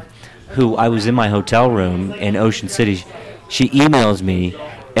Monica, who I was in my hotel room in Ocean City, she emails me,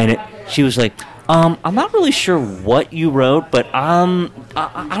 and she was like, I'm not really sure what you wrote, but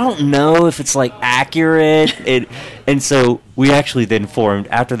I don't know if it's like accurate. And so we actually then formed,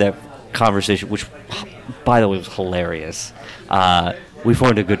 after that conversation, which, by the way, was hilarious. We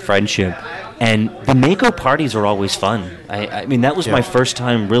formed a good friendship, and the Mako parties are always fun. I mean, that was my first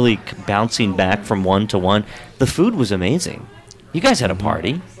time really bouncing back from one to one. The food was amazing. You guys had a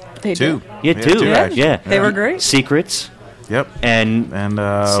party. They did. Yeah, two. Yeah. They were great. Secrets. Yep. And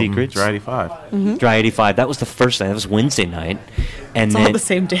Secrets. Dry 85. Mm-hmm. Dry 85. That was the first night. That was Wednesday night. And it's then, all the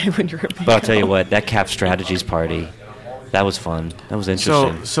same day when you're at Mako. But I'll tell you what, that Cap Strategies party, that was fun. That was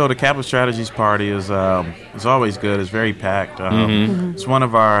interesting. So the Capital Strategies party is always good. It's very packed. It's one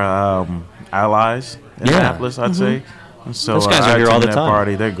of our allies in Annapolis, I'd say. So those guys are here all the time.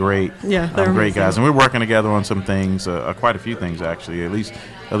 Party, they're great. Yeah, they're great guys, and we're working together on some things, quite a few things actually. At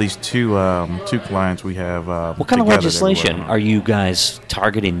least two clients we have. What kind of legislation are you guys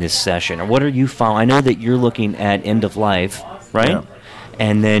targeting this session, or what are you following? I know that you're looking at end of life, right? Yeah.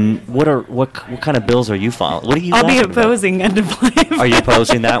 And then what kind of bills are you following? What are you? I'll be opposing end of life. Are you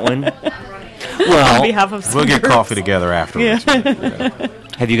opposing that one? Well, on behalf of we'll get coffee together afterwards. Yeah.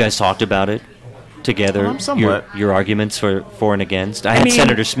 Have you guys talked about it together? Somewhat. Your arguments for and against. I had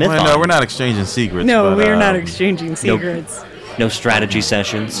Senator Smith on. No, we're not exchanging secrets. No, we're not exchanging secrets. No strategy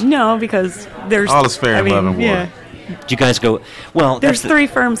sessions? No, because there's... all is fair in love and war. Yeah. Do you guys go... Well, there's 3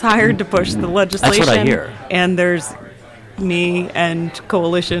 firms hired to push the legislation. That's what I hear. And there's me and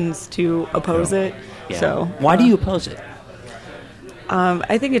coalitions to oppose it. Yeah. So why do you oppose it?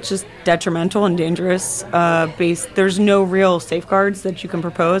 I think it's just detrimental and dangerous. There's no real safeguards that you can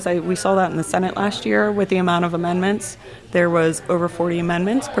propose. We saw that in the Senate last year with the amount of amendments. There was over 40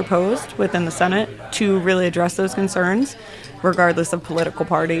 amendments proposed within the Senate to really address those concerns, regardless of political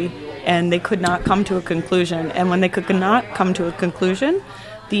party, and they could not come to a conclusion. And when they could not come to a conclusion,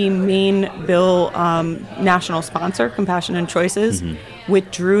 the main bill national sponsor, Compassion and Choices,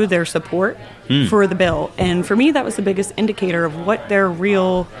 withdrew their support for the bill. And for me, that was the biggest indicator of what their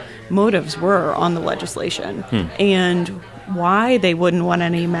real motives were on the legislation and why they wouldn't want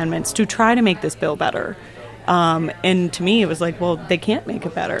any amendments to try to make this bill better. And to me, it was like, well, they can't make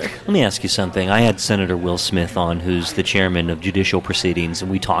it better. Let me ask you something. I had Senator Will Smith on, who's the chairman of judicial proceedings, and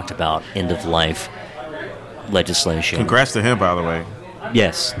we talked about end-of-life legislation. Congrats to him, by the way.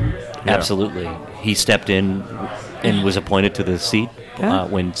 Yes, absolutely. He stepped in and was appointed to the seat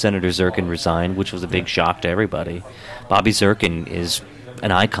when Senator Zirkin resigned, which was a big shock to everybody. Bobby Zirkin is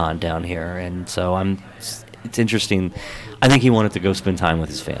an icon down here, and so it's interesting. I think he wanted to go spend time with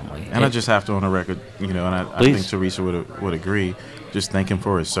his family. And I just have to, on the record, and I think Theresa would agree, just thank him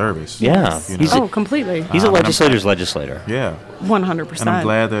for his service. Yeah. Completely. He's a legislator's legislator. Yeah. 100%. And I'm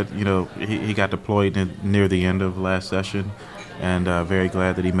glad that, he got deployed near the end of last session, and very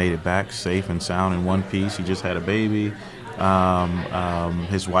glad that he made it back safe and sound in one piece. He just had a baby.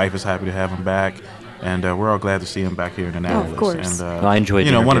 His wife is happy to have him back. And we're all glad to see him back here in Annapolis. Of course. And, I enjoyed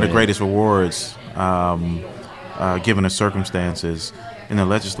one of the greatest awards, given the circumstances in the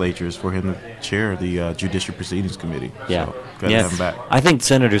legislature, is for him to chair the Judicial Proceedings Committee. Yeah. So, glad to have him back. I think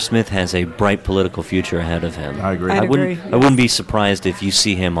Senator Smith has a bright political future ahead of him. I agree. I wouldn't be surprised if you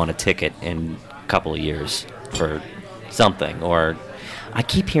see him on a ticket in a couple of years for something. Or I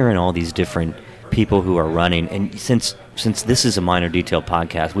keep hearing all these different people who are running, and since this is a minor detail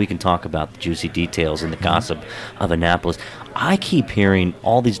podcast, we can talk about the juicy details and the gossip of Annapolis. I keep hearing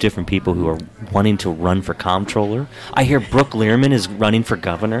all these different people who are wanting to run for comptroller. I hear Brooke Learman is running for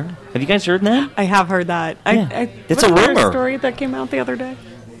governor. Have you guys heard that? I have heard that. Yeah. It's a wasn't there rumor. Story that came out the other day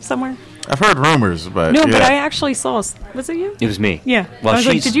somewhere. I've heard rumors, but No, yeah. but I actually saw. Was it you? It was me. Yeah. Well, I was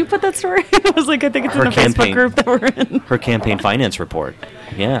like, did you put that story? I was like, I think it's in the Facebook group that we're in. Her campaign finance report.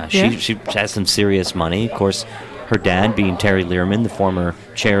 Yeah, she has some serious money. Of course, her dad being Terry Learman, the former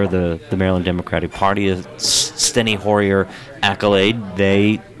chair of the Maryland Democratic Party, a Steny Hoyer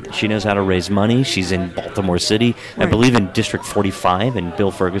accolade. She knows how to raise money. She's in Baltimore City, I believe in District 45 in Bill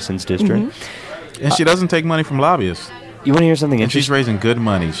Ferguson's district. Mm-hmm. And she doesn't take money from lobbyists. You want to hear something And interesting? she's raising good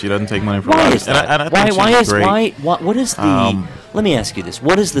money. She doesn't take money from Why lobbyists. is that? And I think she's great. What is the... let me ask you this.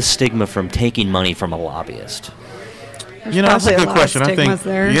 What is the stigma from taking money from a lobbyist? That's a good question. I think.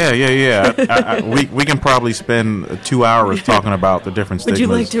 There. Yeah. We can probably spend 2 hours talking about the different stigmas. Would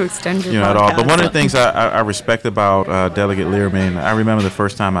you like to extend your podcast? At all? But one of the things I respect about Delegate Learman, I remember the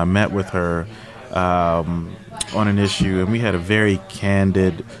first time I met with her on an issue, and we had a very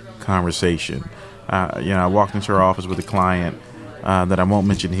candid conversation. I walked into her office with a client that I won't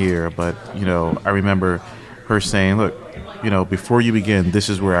mention here, but I remember her saying, "Look, before you begin, this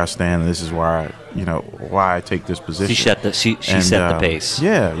is where I stand, and this is why I take this position." She set the pace.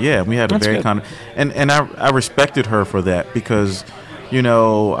 Yeah. We had a very kind of, and I respected her for that because, in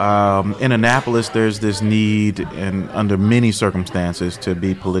Annapolis, there's this need, and under many circumstances, to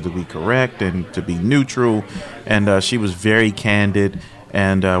be politically correct and to be neutral, and she was very candid,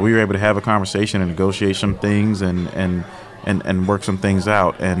 and we were able to have a conversation and negotiate some things and work some things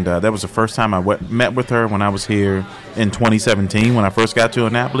out. And that was the first time I met with her when I was here in 2017 when I first got to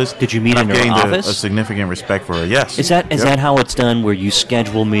Annapolis. Did you meet in her office? A significant respect for her, yes. Is that how it's done, where you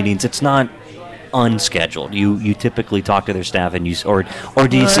schedule meetings? It's not unscheduled. You typically talk to their staff and or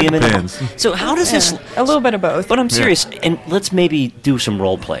do you see them in depends. So how does this... A little bit of both. But I'm serious, and let's maybe do some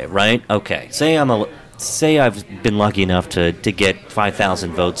role play, right? Okay, say I've been lucky enough to get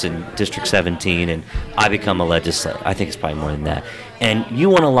 5,000 votes in District 17, and I become a legislator. I think it's probably more than that. And you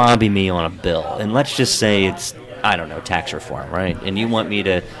want to lobby me on a bill, and let's just say it's, I don't know, tax reform, right? And you want me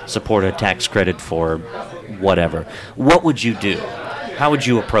to support a tax credit for whatever. What would you do? How would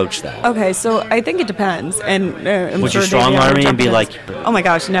you approach that? Okay, so I think it depends. And would you strong-arm me and be like... Oh my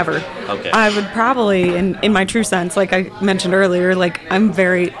gosh, never. Okay. I would probably, in my true sense, like I mentioned earlier, like I'm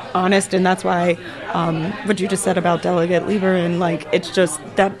very honest, and that's why what you just said about Delegate Lieberman, like it's just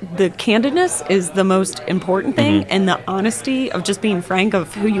that the candidness is the most important thing, and the honesty of just being frank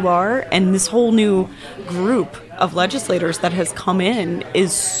of who you are, and this whole new group of legislators that has come in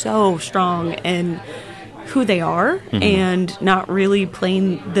is so strong and who they are, and not really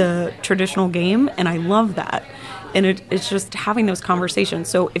playing the traditional game, and I love that. And it's just having those conversations.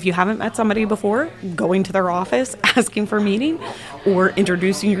 So if you haven't met somebody before, going to their office, asking for a meeting, or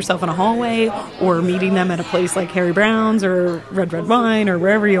introducing yourself in a hallway, or meeting them at a place like Harry Brown's or Red Wine or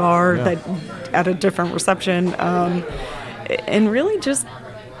wherever you are, that at a different reception, and really just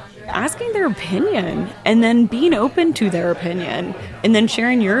asking their opinion, and then being open to their opinion, and then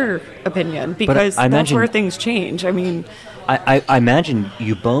sharing your opinion, because that's where things change. I mean, I imagine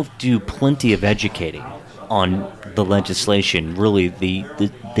you both do plenty of educating on the legislation, really the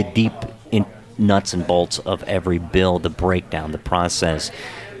deep nuts and bolts of every bill, the breakdown, the process.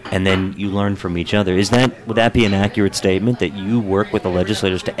 and then you learn from each other. Would that be an accurate statement, that you work with the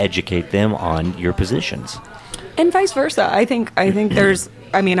legislators to educate them on your positions? And vice versa. I think there's,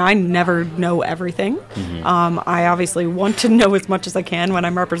 I mean, I never know everything. I obviously want to know as much as I can when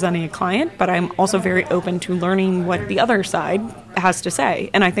I'm representing a client, but I'm also very open to learning what the other side has to say.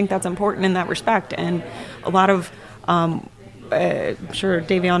 And I think that's important in that respect. And a lot of, I'm sure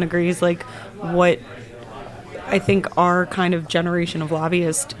Davion agrees, like what I think our kind of generation of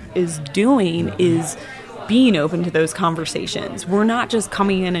lobbyists is doing is being open to those conversations. We're not just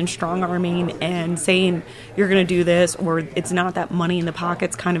coming in and strong-arming and saying you're going to do this, or it's not that money in the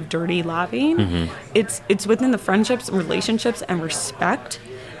pockets kind of dirty lobbying. It's within the friendships and relationships and respect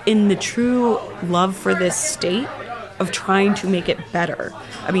in the true love for this state of trying to make it better.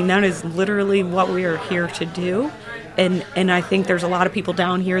 I mean, that is literally what we are here to do. And I think there's a lot of people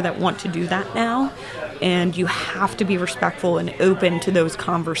down here that want to do that now. And you have to be respectful and open to those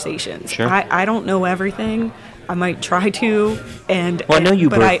conversations. Sure. I don't know everything. I might try to, I know you,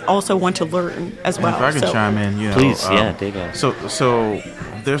 but I also want to learn as well. If I could chime in, please, Davion. So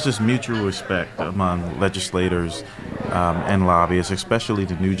there's this mutual respect among legislators and lobbyists, especially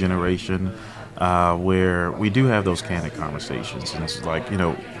the new generation, where we do have those candid conversations, and it's like,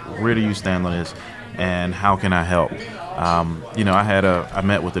 where do you stand on this, and how can I help? I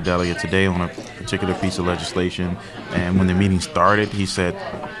met with the delegate today on a particular piece of legislation, and when the meeting started, he said,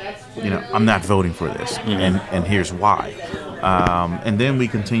 I'm not voting for this, and here's why. And then we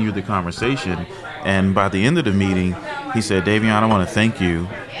continued the conversation, and by the end of the meeting, he said, Davion, I want to thank you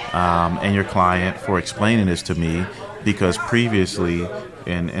and your client for explaining this to me, because previously,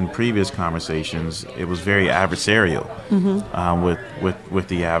 in previous conversations, it was very adversarial with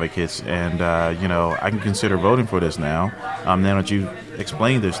the advocates, and I can consider voting for this now. Now that you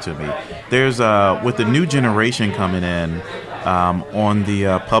explain this to me, there's with the new generation coming in on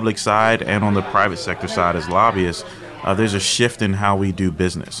the public side and on the private sector side as lobbyists, there's a shift in how we do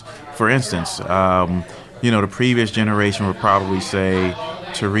business. For instance, the previous generation would probably say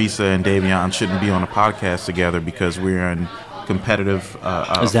Therese and Davion shouldn't be on a podcast together because we're in competitive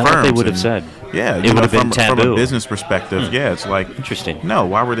Is that what they would have said? Yeah, it would have been taboo. From a business perspective. Yeah, it's like, interesting. No,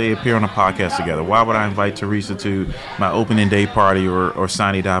 why would they appear on a podcast together? Why would I invite Therese to my opening day party or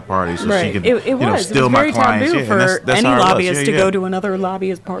signing die party so she can steal my clients? It was very taboo for any lobbyist to go to another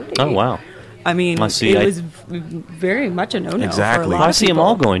lobbyist party. Oh wow. I mean, it was very much a no-no. Exactly. For a lot of I see them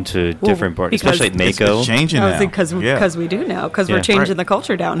all going to different parties, especially at Mako. It's changing now. Because we do now, because we're changing the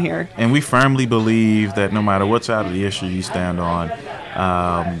culture down here. And we firmly believe that no matter what side of the issue you stand on,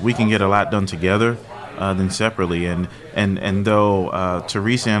 we can get a lot done together than separately. And though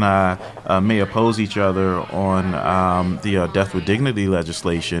Therese and I may oppose each other on the Death with Dignity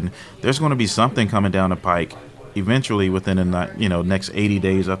legislation, there's going to be something coming down the pike eventually within the next 80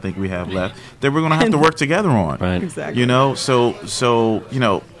 days I think we have left that we're going to have to work together on. Right. Exactly. So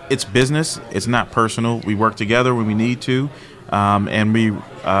it's business. It's not personal. We work together when we need to, and we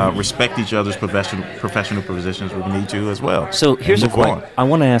respect each other's professional positions when we need to as well. So here's a question. I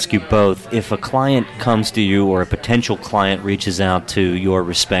want to ask you both, if a client comes to you or a potential client reaches out to your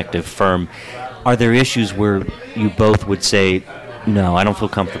respective firm, are there issues where you both would say, no, I don't feel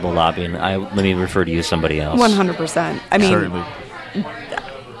comfortable lobbying. Let me refer to you as somebody else. 100%. I mean, certainly.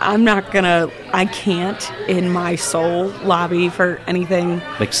 I can't in my soul lobby for anything.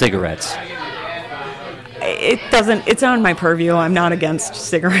 Like cigarettes. It's not in my purview. I'm not against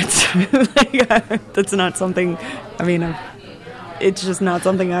cigarettes. That's not something, it's just not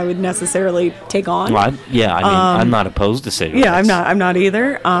something I would necessarily take on. Well, I'm not opposed to cigarettes. Yeah, I'm not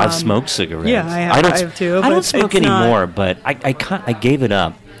either. I've smoked cigarettes. Yeah, I have too. I don't smoke anymore, but I gave it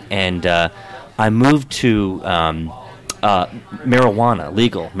up, and I moved to marijuana,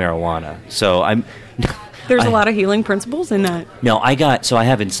 legal marijuana. So There's a lot of healing principles in that. No, I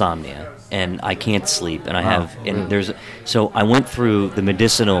have insomnia, and I can't sleep, and so I went through the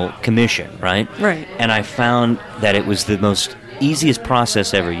medicinal commission, right? Right. And I found that it was the most easiest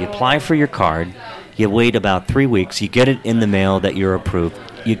process ever. You apply for your card, you wait about 3 weeks, you get it in the mail that you're approved,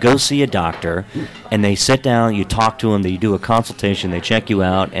 you go see a doctor, and they sit down, you talk to him, you do a consultation, they check you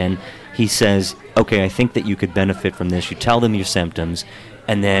out, and he says, okay, I think that you could benefit from this. You tell them your symptoms,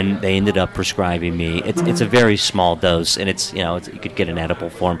 and then they ended up prescribing me. It's a very small dose, and you could get an edible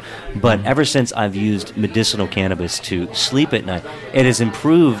form. But ever since I've used medicinal cannabis to sleep at night, it has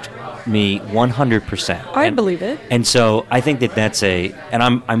improved me 100%. I believe it. And so I think that's and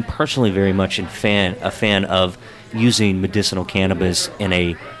I'm personally very much a fan of using medicinal cannabis in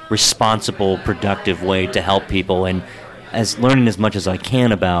a responsible, productive way to help people. And learning as much as I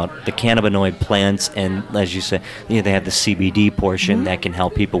can about the cannabinoid plants, and as you said, they have the CBD portion that can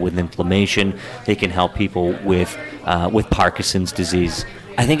help people with inflammation. They can help people with Parkinson's disease.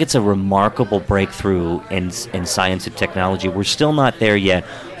 I think it's a remarkable breakthrough in science and technology. We're still not there yet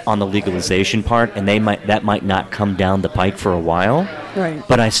on the legalization part, and that might not come down the pike for a while. Right.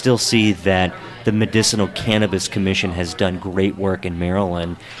 But I still see that the Medicinal Cannabis Commission has done great work in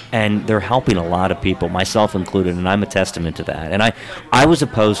Maryland, and they're helping a lot of people, myself included, and I'm a testament to that. And I was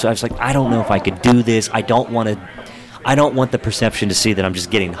opposed to. I was like, I don't know if I could do this. I don't want the perception to see that I'm just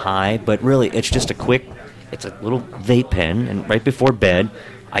getting high, but really, it's just it's a little vape pen, and right before bed,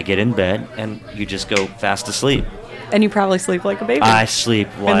 I get in bed, and you just go fast asleep. And you probably sleep like a baby. I sleep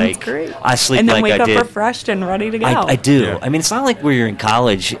like... And that's great. I sleep and then like wake I up did. refreshed and ready to go. I do. Yeah. I mean, it's not like where you're in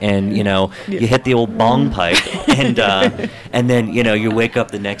college and, you hit the old bong pipe and then, you wake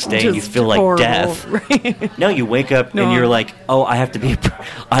up the next day and you Just feel like horrible. death. Right. No, you wake up and you're like, oh, I have to be...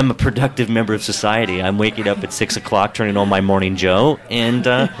 I'm a productive member of society. I'm waking up at 6 o'clock, turning on my Morning Joe, and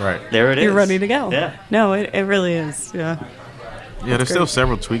there it is. You're ready to go. Yeah. No, it really is. Yeah. Yeah, there's still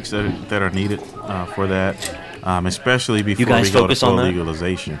several tweaks that are needed for that. Especially before we go to full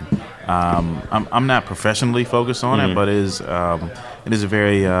legalization. I'm not professionally focused on it, but it is a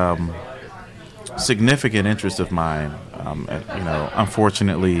very significant interest of mine.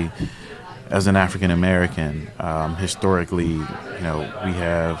 Unfortunately, as an African American, historically, we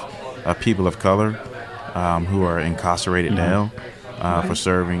have people of color who are incarcerated now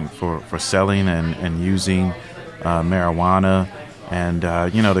for selling and using marijuana, and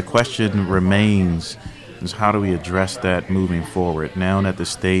the question remains. Is how do we address that moving forward now that the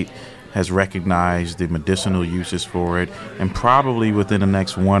state has recognized the medicinal uses for it, and probably within the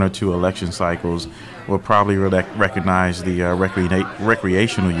next 1 or 2 election cycles will probably recognize the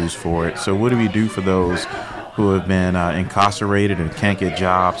recreational use for it. So what do we do for those who have been incarcerated and can't get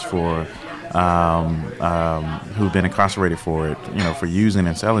jobs for who've been incarcerated for it, for using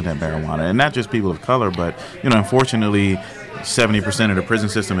and selling that marijuana? And not just people of color, but unfortunately 70% of the prison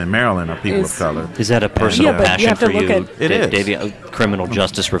system in Maryland are people of color. Is that a personal passion for you? It is. Davion, criminal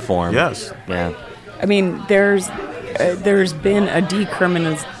justice reform. Yes. Yeah. I mean, there's been a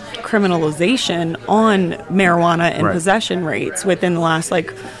decriminalization on marijuana and possession rates within the last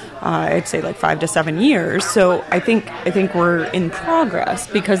I'd say 5 to 7 years. So I think we're in progress,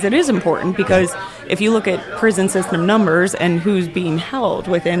 because it is important, because if you look at prison system numbers and who's being held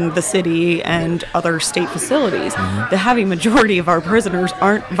within the city and other state facilities, the heavy majority of our prisoners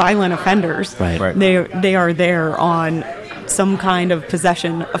aren't violent offenders. Right. They are there on some kind of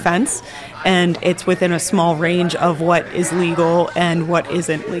possession offense, and it's within a small range of what is legal and what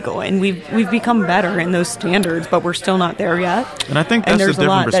isn't legal. And we've become better in those standards, but we're still not there yet. And I think that's the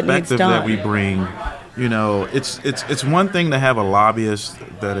different perspective that we bring. It's one thing to have a lobbyist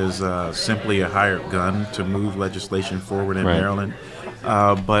that is simply a hired gun to move legislation forward in Maryland.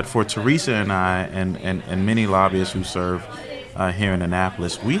 But for Teresa and I and many lobbyists who serve here in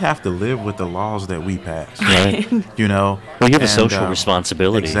Annapolis, we have to live with the laws that we pass. Right. Well, you have a social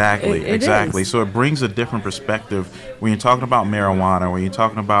responsibility. Exactly. It Exactly. is. So it brings a different perspective when you're talking about marijuana, when you're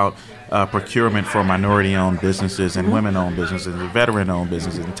talking about procurement for minority-owned businesses and women-owned businesses and veteran-owned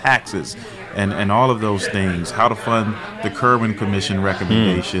businesses and taxes and all of those things, how to fund the Kerwin Commission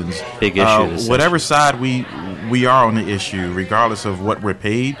recommendations. Big issue. Whatever side we are on the issue, regardless of what we're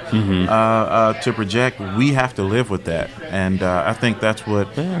paid to project, we have to live with that. And I think that's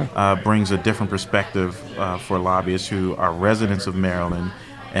what brings a different perspective for lobbyists who are residents of Maryland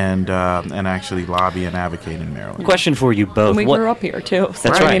and actually lobby and advocate in Maryland. Question for you both. And we grew up here, too. So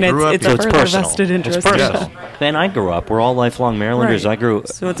That's right. I mean, it's So a it's further personal. vested interest. It's personal. And I grew up. We're all lifelong Marylanders. Right.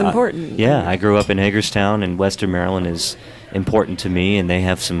 So it's important. I grew up in Hagerstown, and Western Maryland is important to me, and they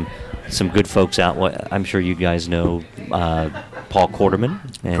have some good folks out. I'm sure you guys know Paul Quarterman.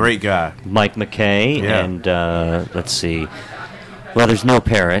 And great guy. Mike McKay, and let's see. Well, there's no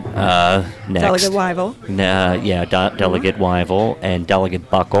Parrott next. Delegate Wyville. Delegate Wyville and Delegate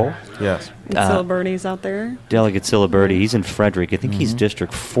Buckle. Yes. Siliberti's out there. Delegate Siliberti, he's in Frederick. I think he's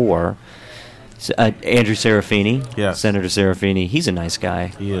District 4. Andrew Serafini. Yes. Senator Serafini. He's a nice guy.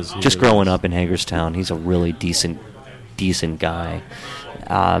 He is. Just growing up in Hagerstown, he's a really decent guy.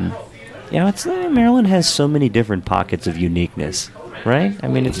 Maryland has so many different pockets of uniqueness, right? I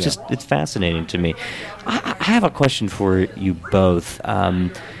mean, it's fascinating to me. I have a question for you both.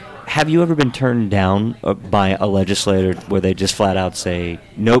 Have you ever been turned down by a legislator where they just flat out say,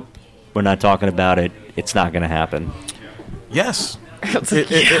 nope, we're not talking about it, it's not going to happen? Yes.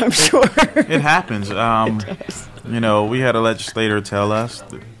 I'm sure. It happens. It does. We had a legislator tell us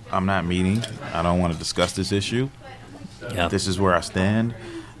that I'm not meeting. I don't want to discuss this issue. Yeah. This is where I stand,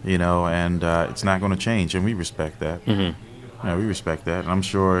 and it's not going to change, and we respect that. Mm-hmm. We respect that, and I'm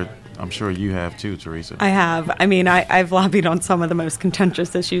sure you have too, Therese. I have. I mean, I've lobbied on some of the most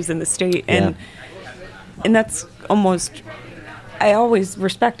contentious issues in the state, and that's almost. I always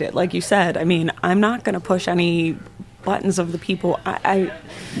respect it, like you said. I mean, I'm not going to push any buttons of the people. I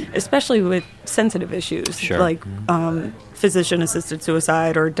especially with sensitive issues like physician-assisted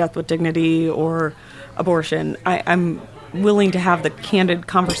suicide or death with dignity or abortion. I'm willing to have the candid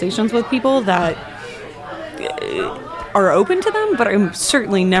conversations with people that are open to them, but I'm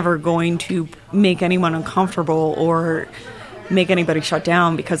certainly never going to make anyone uncomfortable or make anybody shut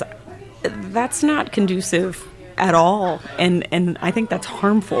down, because that's not conducive at all, and I think that's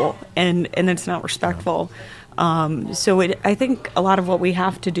harmful, and it's not respectful. I think a lot of what we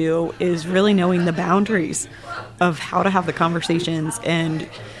have to do is really knowing the boundaries of how to have the conversations and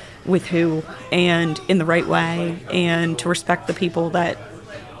with who and in the right way, and to respect the people that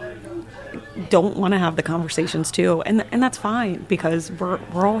don't want to have the conversations too, and that's fine, because we're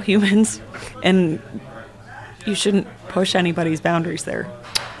all humans, and you shouldn't push anybody's boundaries there.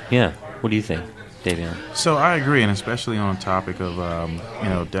 Yeah. What do you think, Davion? So I agree, and especially on the topic of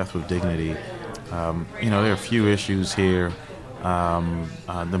death with dignity. There are a few issues here.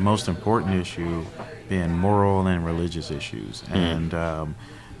 The most important issue being moral and religious issues, and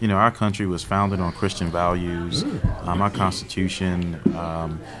our country was founded on Christian values. Our Constitution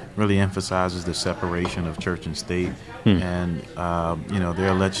really emphasizes the separation of church and state, and there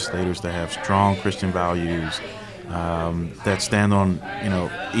are legislators that have strong Christian values. That stand on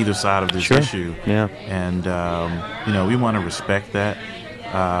either side of this issue, and we want to respect that.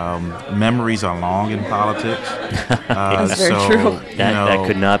 Memories are long in politics. That's very true. That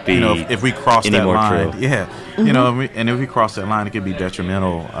could not be. If we cross that line, true. And if we cross that line, it could be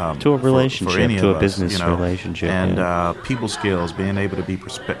detrimental to a relationship, for any to of a us, business relationship, and people skills, being able to be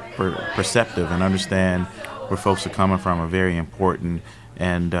perceptive and understand where folks are coming from are very important.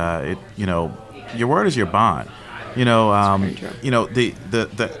 And your word is your bond.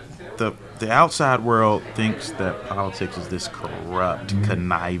 The outside world thinks that politics is this corrupt,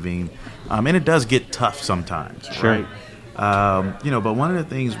 conniving, and it does get tough sometimes, right? But one of the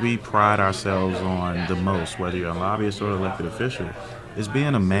things we pride ourselves on the most, whether you're a lobbyist or an elected official, is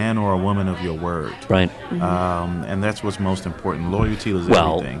being a man or a woman of your word. Right. And that's what's most important. Loyalty is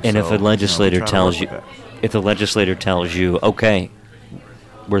everything. And if a legislator if the legislator tells you, okay,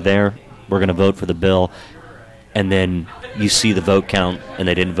 we're there, we're going to vote for the bill, and then you see the vote count and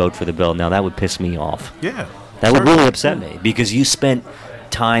they didn't vote for the bill, now that would piss me off. Yeah. That would really upset me, because you spent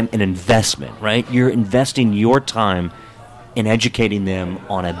time and investment, right? You're investing your time in educating them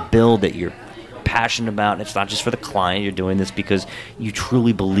on a bill that you're passionate about. And it's not just for the client. You're doing this because you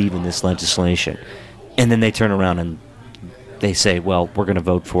truly believe in this legislation. And then they turn around and they say, well, we're going to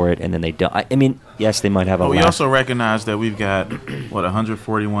vote for it, and then they don't. I mean, yes, they might have a we also recognize that we've got,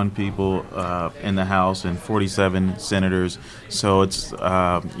 141 people in the House and 47 senators. So it's,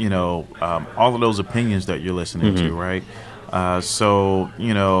 all of those opinions that you're listening to, right?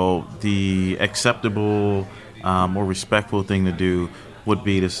 The acceptable or respectful thing to do would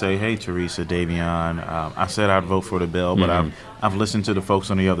be to say, hey, Teresa, Davion, I said I'd vote for the bill, but I've listened to the folks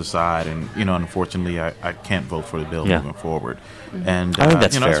on the other side, and, unfortunately, I can't vote for the bill moving forward. And, I think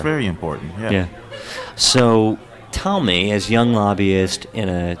that's fair. That's very important. Yeah. So tell me, as young lobbyist in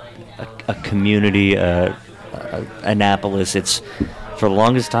a community, Annapolis, it's, for the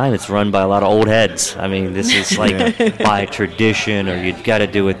longest time, it's run by a lot of old heads. I mean, this is like by tradition, or you've got to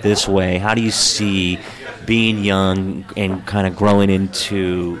do it this way. How do you see being young and kind of growing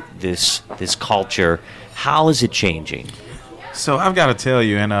into this culture? How is it changing? So I've got to tell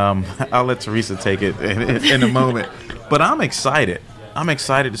you, and I'll let Teresa take it in a moment, but I'm excited. I'm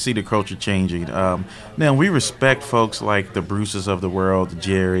excited to see the culture changing. Now, we respect folks like the Bruces of the world, the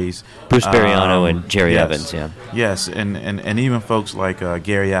Jerrys. Bruce Bariano and Jerry Evans, Yes, and even folks like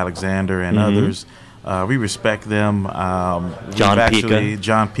Gary Alexander and others. We respect them.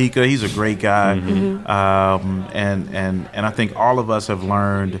 John Pica, he's a great guy. And I think all of us have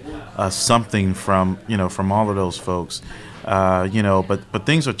learned something from all of those folks. But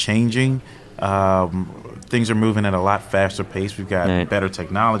things are changing. Things are moving at a lot faster pace. We've got better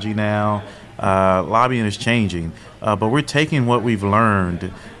technology now. Lobbying is changing. But we're taking what we've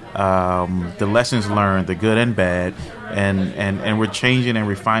learned, the lessons learned, the good and bad, and we're changing and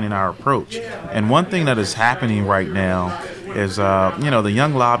refining our approach. And one thing that is happening right now is the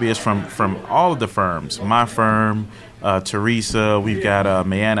young lobbyists from all of the firms. My firm, Therese, we've got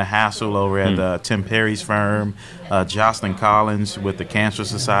Mayanna Hassel over at Tim Perry's firm, Jocelyn Collins with the Cancer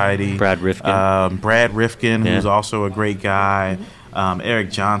Society, Brad Rifkin, who's also a great guy,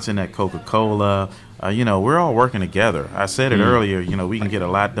 Eric Johnson at Coca-Cola. We're all working together. I said it earlier, we can get a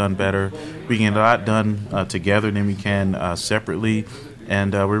lot done better. We can get a lot done together than we can separately.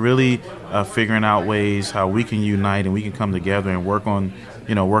 And we're really figuring out ways how we can unite and we can come together and work on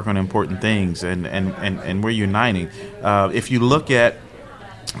important things. And we're uniting. If you look at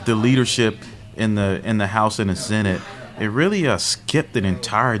the leadership in the House and the Senate, it really skipped an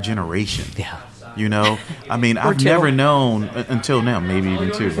entire generation. Yeah. I've never known until now, maybe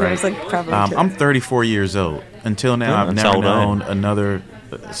even two, right? It was probably two. I'm 34 years old. Until now, I've never known another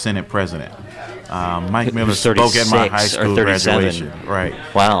Senate president. Mike Miller spoke at my high school graduation. Right.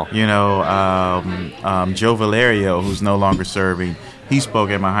 Wow. Joe Valerio, who's no longer serving, he spoke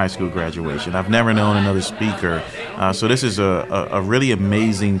at my high school graduation. I've never known another speaker. So this is a really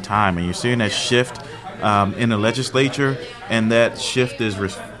amazing time. And you're seeing that shift in the legislature, and that shift is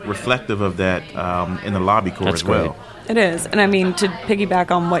reflective of that in the lobby corps as well. It is. And to piggyback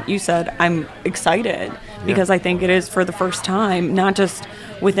on what you said, I'm excited because I think it is for the first time, not just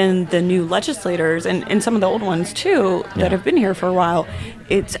within the new legislators and some of the old ones too that have been here for a while.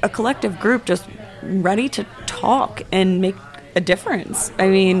 It's a collective group just ready to talk and make a difference.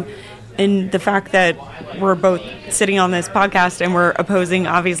 And the fact that we're both sitting on this podcast and we're opposing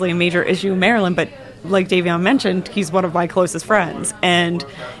obviously a major issue in Maryland, but like Davion mentioned, he's one of my closest friends. And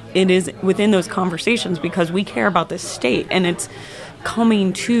it is within those conversations because we care about this state. And it's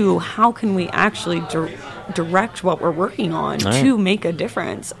coming to how can we actually direct what we're working on to make a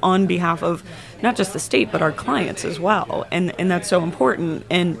difference on behalf of not just the state, but our clients as well. And that's so important.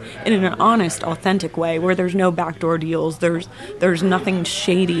 And in an honest, authentic way where there's no backdoor deals, there's nothing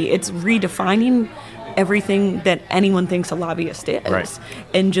shady. It's redefining everything that anyone thinks a lobbyist is,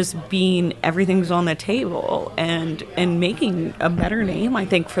 and just being everything's on the table and making a better name, I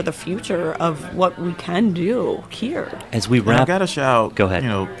think, for the future of what we can do here. As we wrap, I got to shout. Go ahead.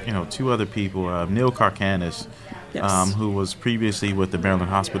 Two other people. Neil Karkanis, who was previously with the Maryland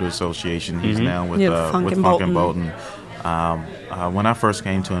Hospital Association. He's now with Funk and Bolton. When I first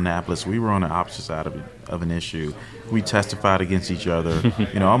came to Annapolis, we were on the opposite side of an issue. We testified against each other,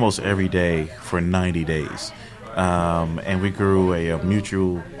 almost every day for 90 days. And we grew a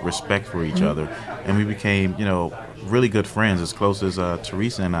mutual respect for each other. And we became, really good friends, as close as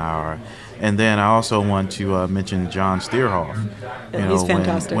Therese and I are. And then I also want to mention John Steerhoff. He's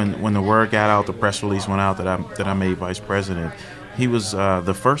fantastic. When the word got out, the press release went out that I made vice president, he was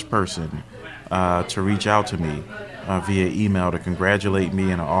the first person to reach out to me via email to congratulate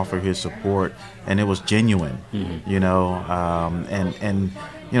me and to offer his support, and it was genuine.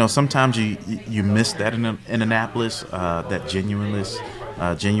 Sometimes you miss that in Annapolis, that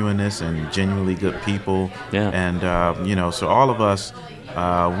genuineness and genuinely good people. And so all of us,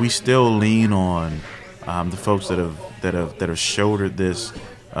 we still lean on the folks that have shouldered this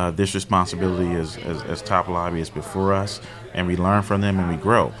responsibility as top lobbyists before us, and we learn from them and we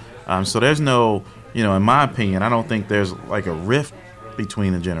grow. So there's no, in my opinion, I don't think there's like a rift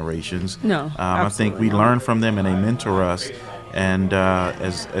between the generations. No, I think we learn from them and they mentor us, and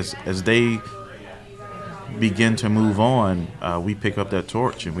as they begin to move on, we pick up that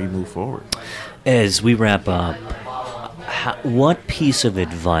torch and we move forward. As we wrap up, what piece of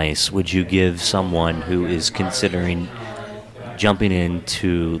advice would you give someone who is considering jumping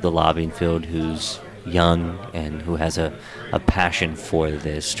into the lobbying field, who's young and who has a passion for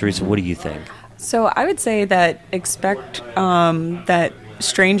this? Therese, what do you think? So I would say that expect that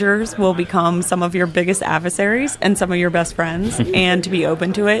strangers will become some of your biggest adversaries and some of your best friends, and to be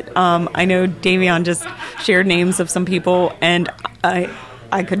open to it. I know Davion just shared names of some people, and I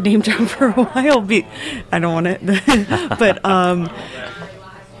could name them for a while. I don't want it. But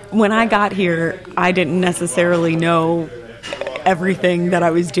when I got here, I didn't necessarily know everything that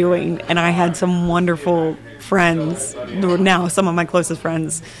I was doing, and I had some wonderful friends, who are now some of my closest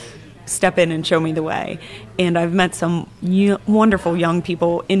friends, step in and show me the way. And I've met some wonderful young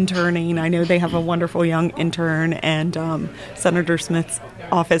people interning. I know they have a wonderful young intern, and Senator Smith's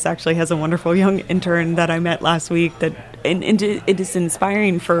office actually has a wonderful young intern that I met last week. And it is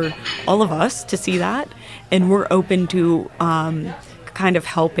inspiring for all of us to see that, and we're open to kind of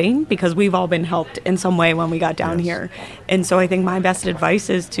helping, because we've all been helped in some way when we got down here. And so I think my best advice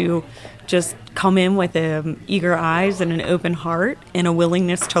is to just come in with eager eyes and an open heart and a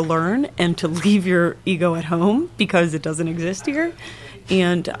willingness to learn, and to leave your ego at home because it doesn't exist here.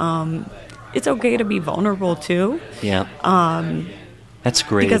 And it's okay to be vulnerable too. Yeah. That's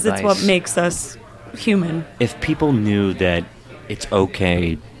great because advice. it's what makes us human. If people knew that it's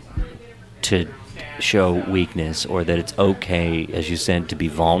okay to show weakness, or that it's okay, as you said, to be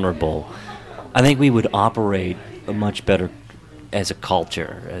vulnerable, I think we would operate much better as a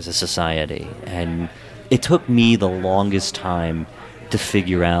culture, as a society. And it took me the longest time to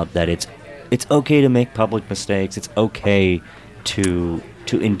figure out that it's okay to make public mistakes. It's okay to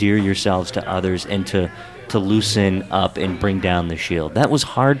endear yourselves to others and to loosen up and bring down the shield. That was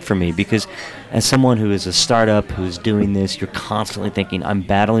hard for me because as someone who is a startup who's doing this, you're constantly thinking, I'm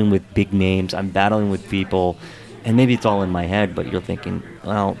battling with big names, I'm battling with people, and maybe it's all in my head, but you're thinking,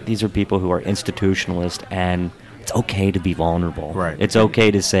 well, these are people who are institutionalists, and it's okay to be vulnerable. Right. It's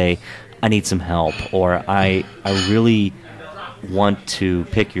okay to say, I need some help, or I really want to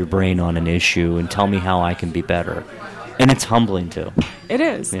pick your brain on an issue and tell me how I can be better. And it's humbling, too. It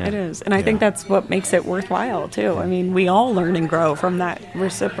is. Yeah. It is. And I think that's what makes it worthwhile, too. I mean, we all learn and grow from that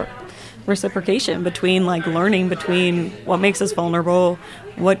reciprocation between, like, learning between what makes us vulnerable,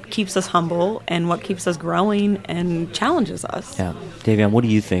 what keeps us humble, and what keeps us growing and challenges us. Yeah. Davion, what do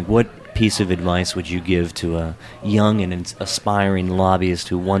you think? What piece of advice would you give to a young and aspiring lobbyist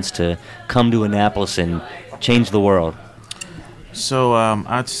who wants to come to Annapolis and change the world? So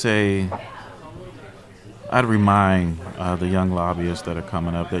I'd say I'd remind the young lobbyists that are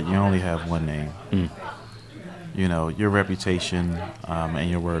coming up that you only have one name. You know, your reputation and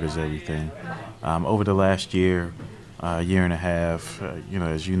your word is everything. Over the last year and a half,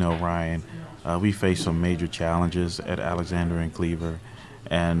 as you know, Ryan, we faced some major challenges at Alexander and Cleaver.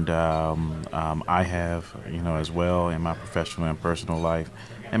 And I have, as well in my professional and personal life.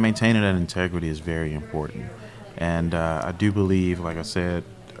 And maintaining that integrity is very important. And I do believe, like I said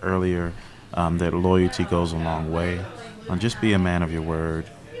earlier, that loyalty goes a long way. Just be a man of your word.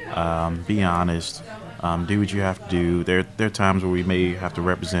 Be honest. Do what you have to do. There are times where we may have to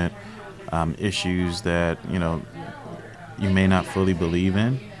represent issues that, you may not fully believe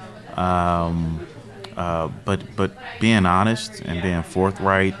in. But being honest and being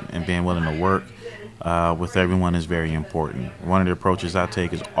forthright and being willing to work with everyone is very important. One of the approaches I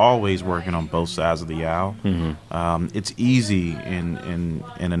take is always working on both sides of the aisle. It's easy in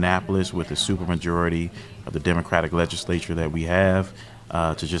Annapolis with the supermajority of the Democratic legislature that we have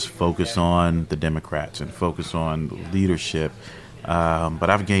to just focus on the Democrats and focus on leadership. But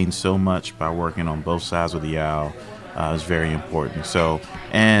I've gained so much by working on both sides of the aisle. Is very important. So,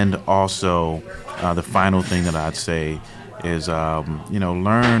 and also the final thing that I'd say is,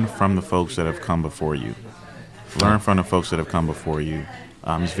 learn from the folks that have come before you. Learn from the folks that have come before you.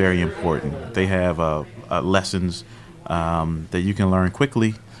 It's very important. They have lessons that you can learn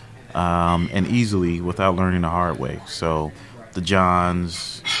quickly and easily without learning the hard way. So the John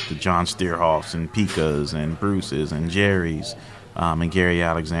Steerhoffs and Pikas and Bruces and Jerrys and Gary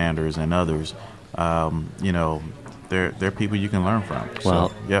Alexanders and others, they're people you can learn from. Well,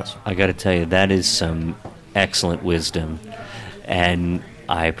 so, yes. I got to tell you, that is some excellent wisdom, and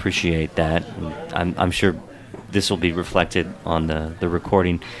I appreciate that. I'm sure this will be reflected on the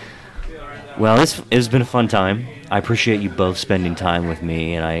recording. Well, it's been a fun time. I appreciate you both spending time with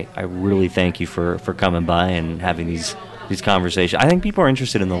me, and I really thank you for coming by and having these conversations. I think people are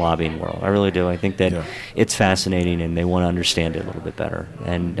interested in the lobbying world. I really do. I think that it's fascinating, and they want to understand it a little bit better.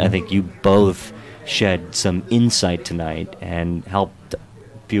 And I think you both shed some insight tonight and helped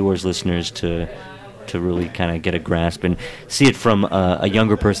viewers, listeners to really kind of get a grasp and see it from a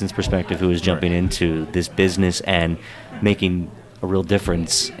younger person's perspective who is jumping into this business and making a real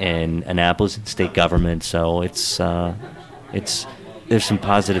difference in Annapolis and state government. So it's there's some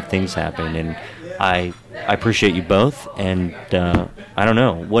positive things happening, and I appreciate you both. And I don't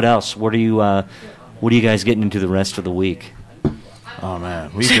know what else. What are you guys getting into the rest of the week? Oh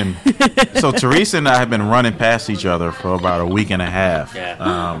man, we've been so Therese and I have been running past each other for about a week and a half.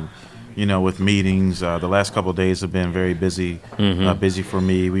 Yeah. With meetings. The last couple of days have been very busy. Busy for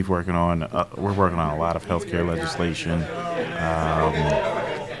me. We're working on a lot of healthcare legislation.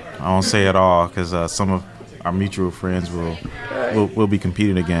 I won't say it all because some of our mutual friends will be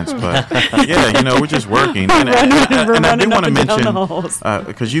competing against. But we're just working. And I do want to mention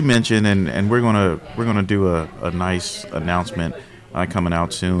because you mentioned, and we're gonna do a nice announcement coming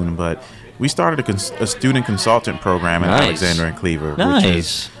out soon. But we started a student consultant program at Alexander and Cleaver, which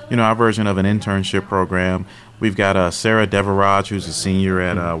is our version of an internship program. We've got Sarah Deveraj, who's a senior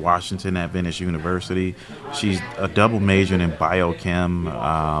at Washington Adventist University. She's a double majoring in biochem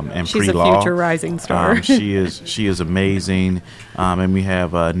and She's pre-law. She's a future rising star. She is amazing. And we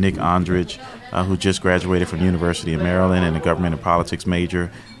have Nick Andrich, who just graduated from the University of Maryland in a government and politics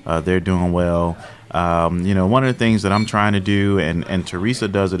major. They're doing well. One of the things that I'm trying to do, and Teresa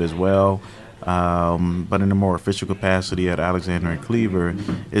does it as well, but in a more official capacity at Alexander and Cleaver,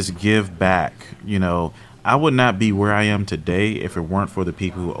 is give back. I would not be where I am today if it weren't for the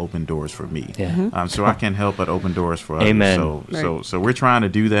people who open doors for me. Yeah. So I can't help but open doors for others. Amen. So we're trying to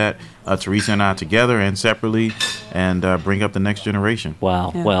do that, Teresa and I together and separately, and bring up the next generation.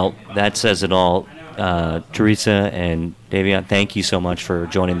 Wow. Yeah. Well, that says it all. Teresa and Davion, thank you so much for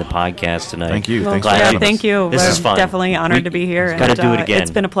joining the podcast tonight. Thank you. Well, Thanks for having us. Thank you. This is fun. Definitely honored to be here. Got to do it again.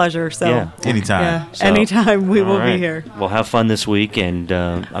 It's been a pleasure. So anytime. Yeah, anytime we will be here. Well, have fun this week, and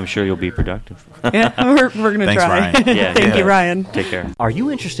I'm sure you'll be productive. Yeah, we're going to try. Ryan. Thank you, Ryan. Take care. Are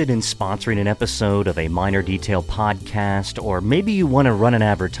you interested in sponsoring an episode of a Minor Detail podcast, or maybe you want to run an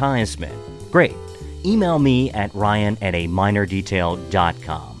advertisement? Great. Email me at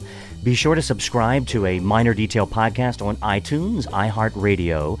ryan@aminordetail.com. Be sure to subscribe to a Minor Detail podcast on iTunes,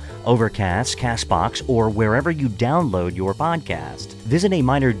 iHeartRadio, Overcast, Castbox, or wherever you download your podcast. Visit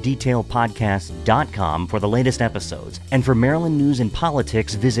aminordetailpodcast.com for the latest episodes. And for Maryland news and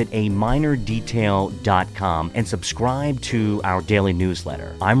politics, visit aminordetail.com and subscribe to our daily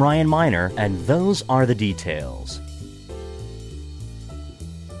newsletter. I'm Ryan Miner, and those are the details.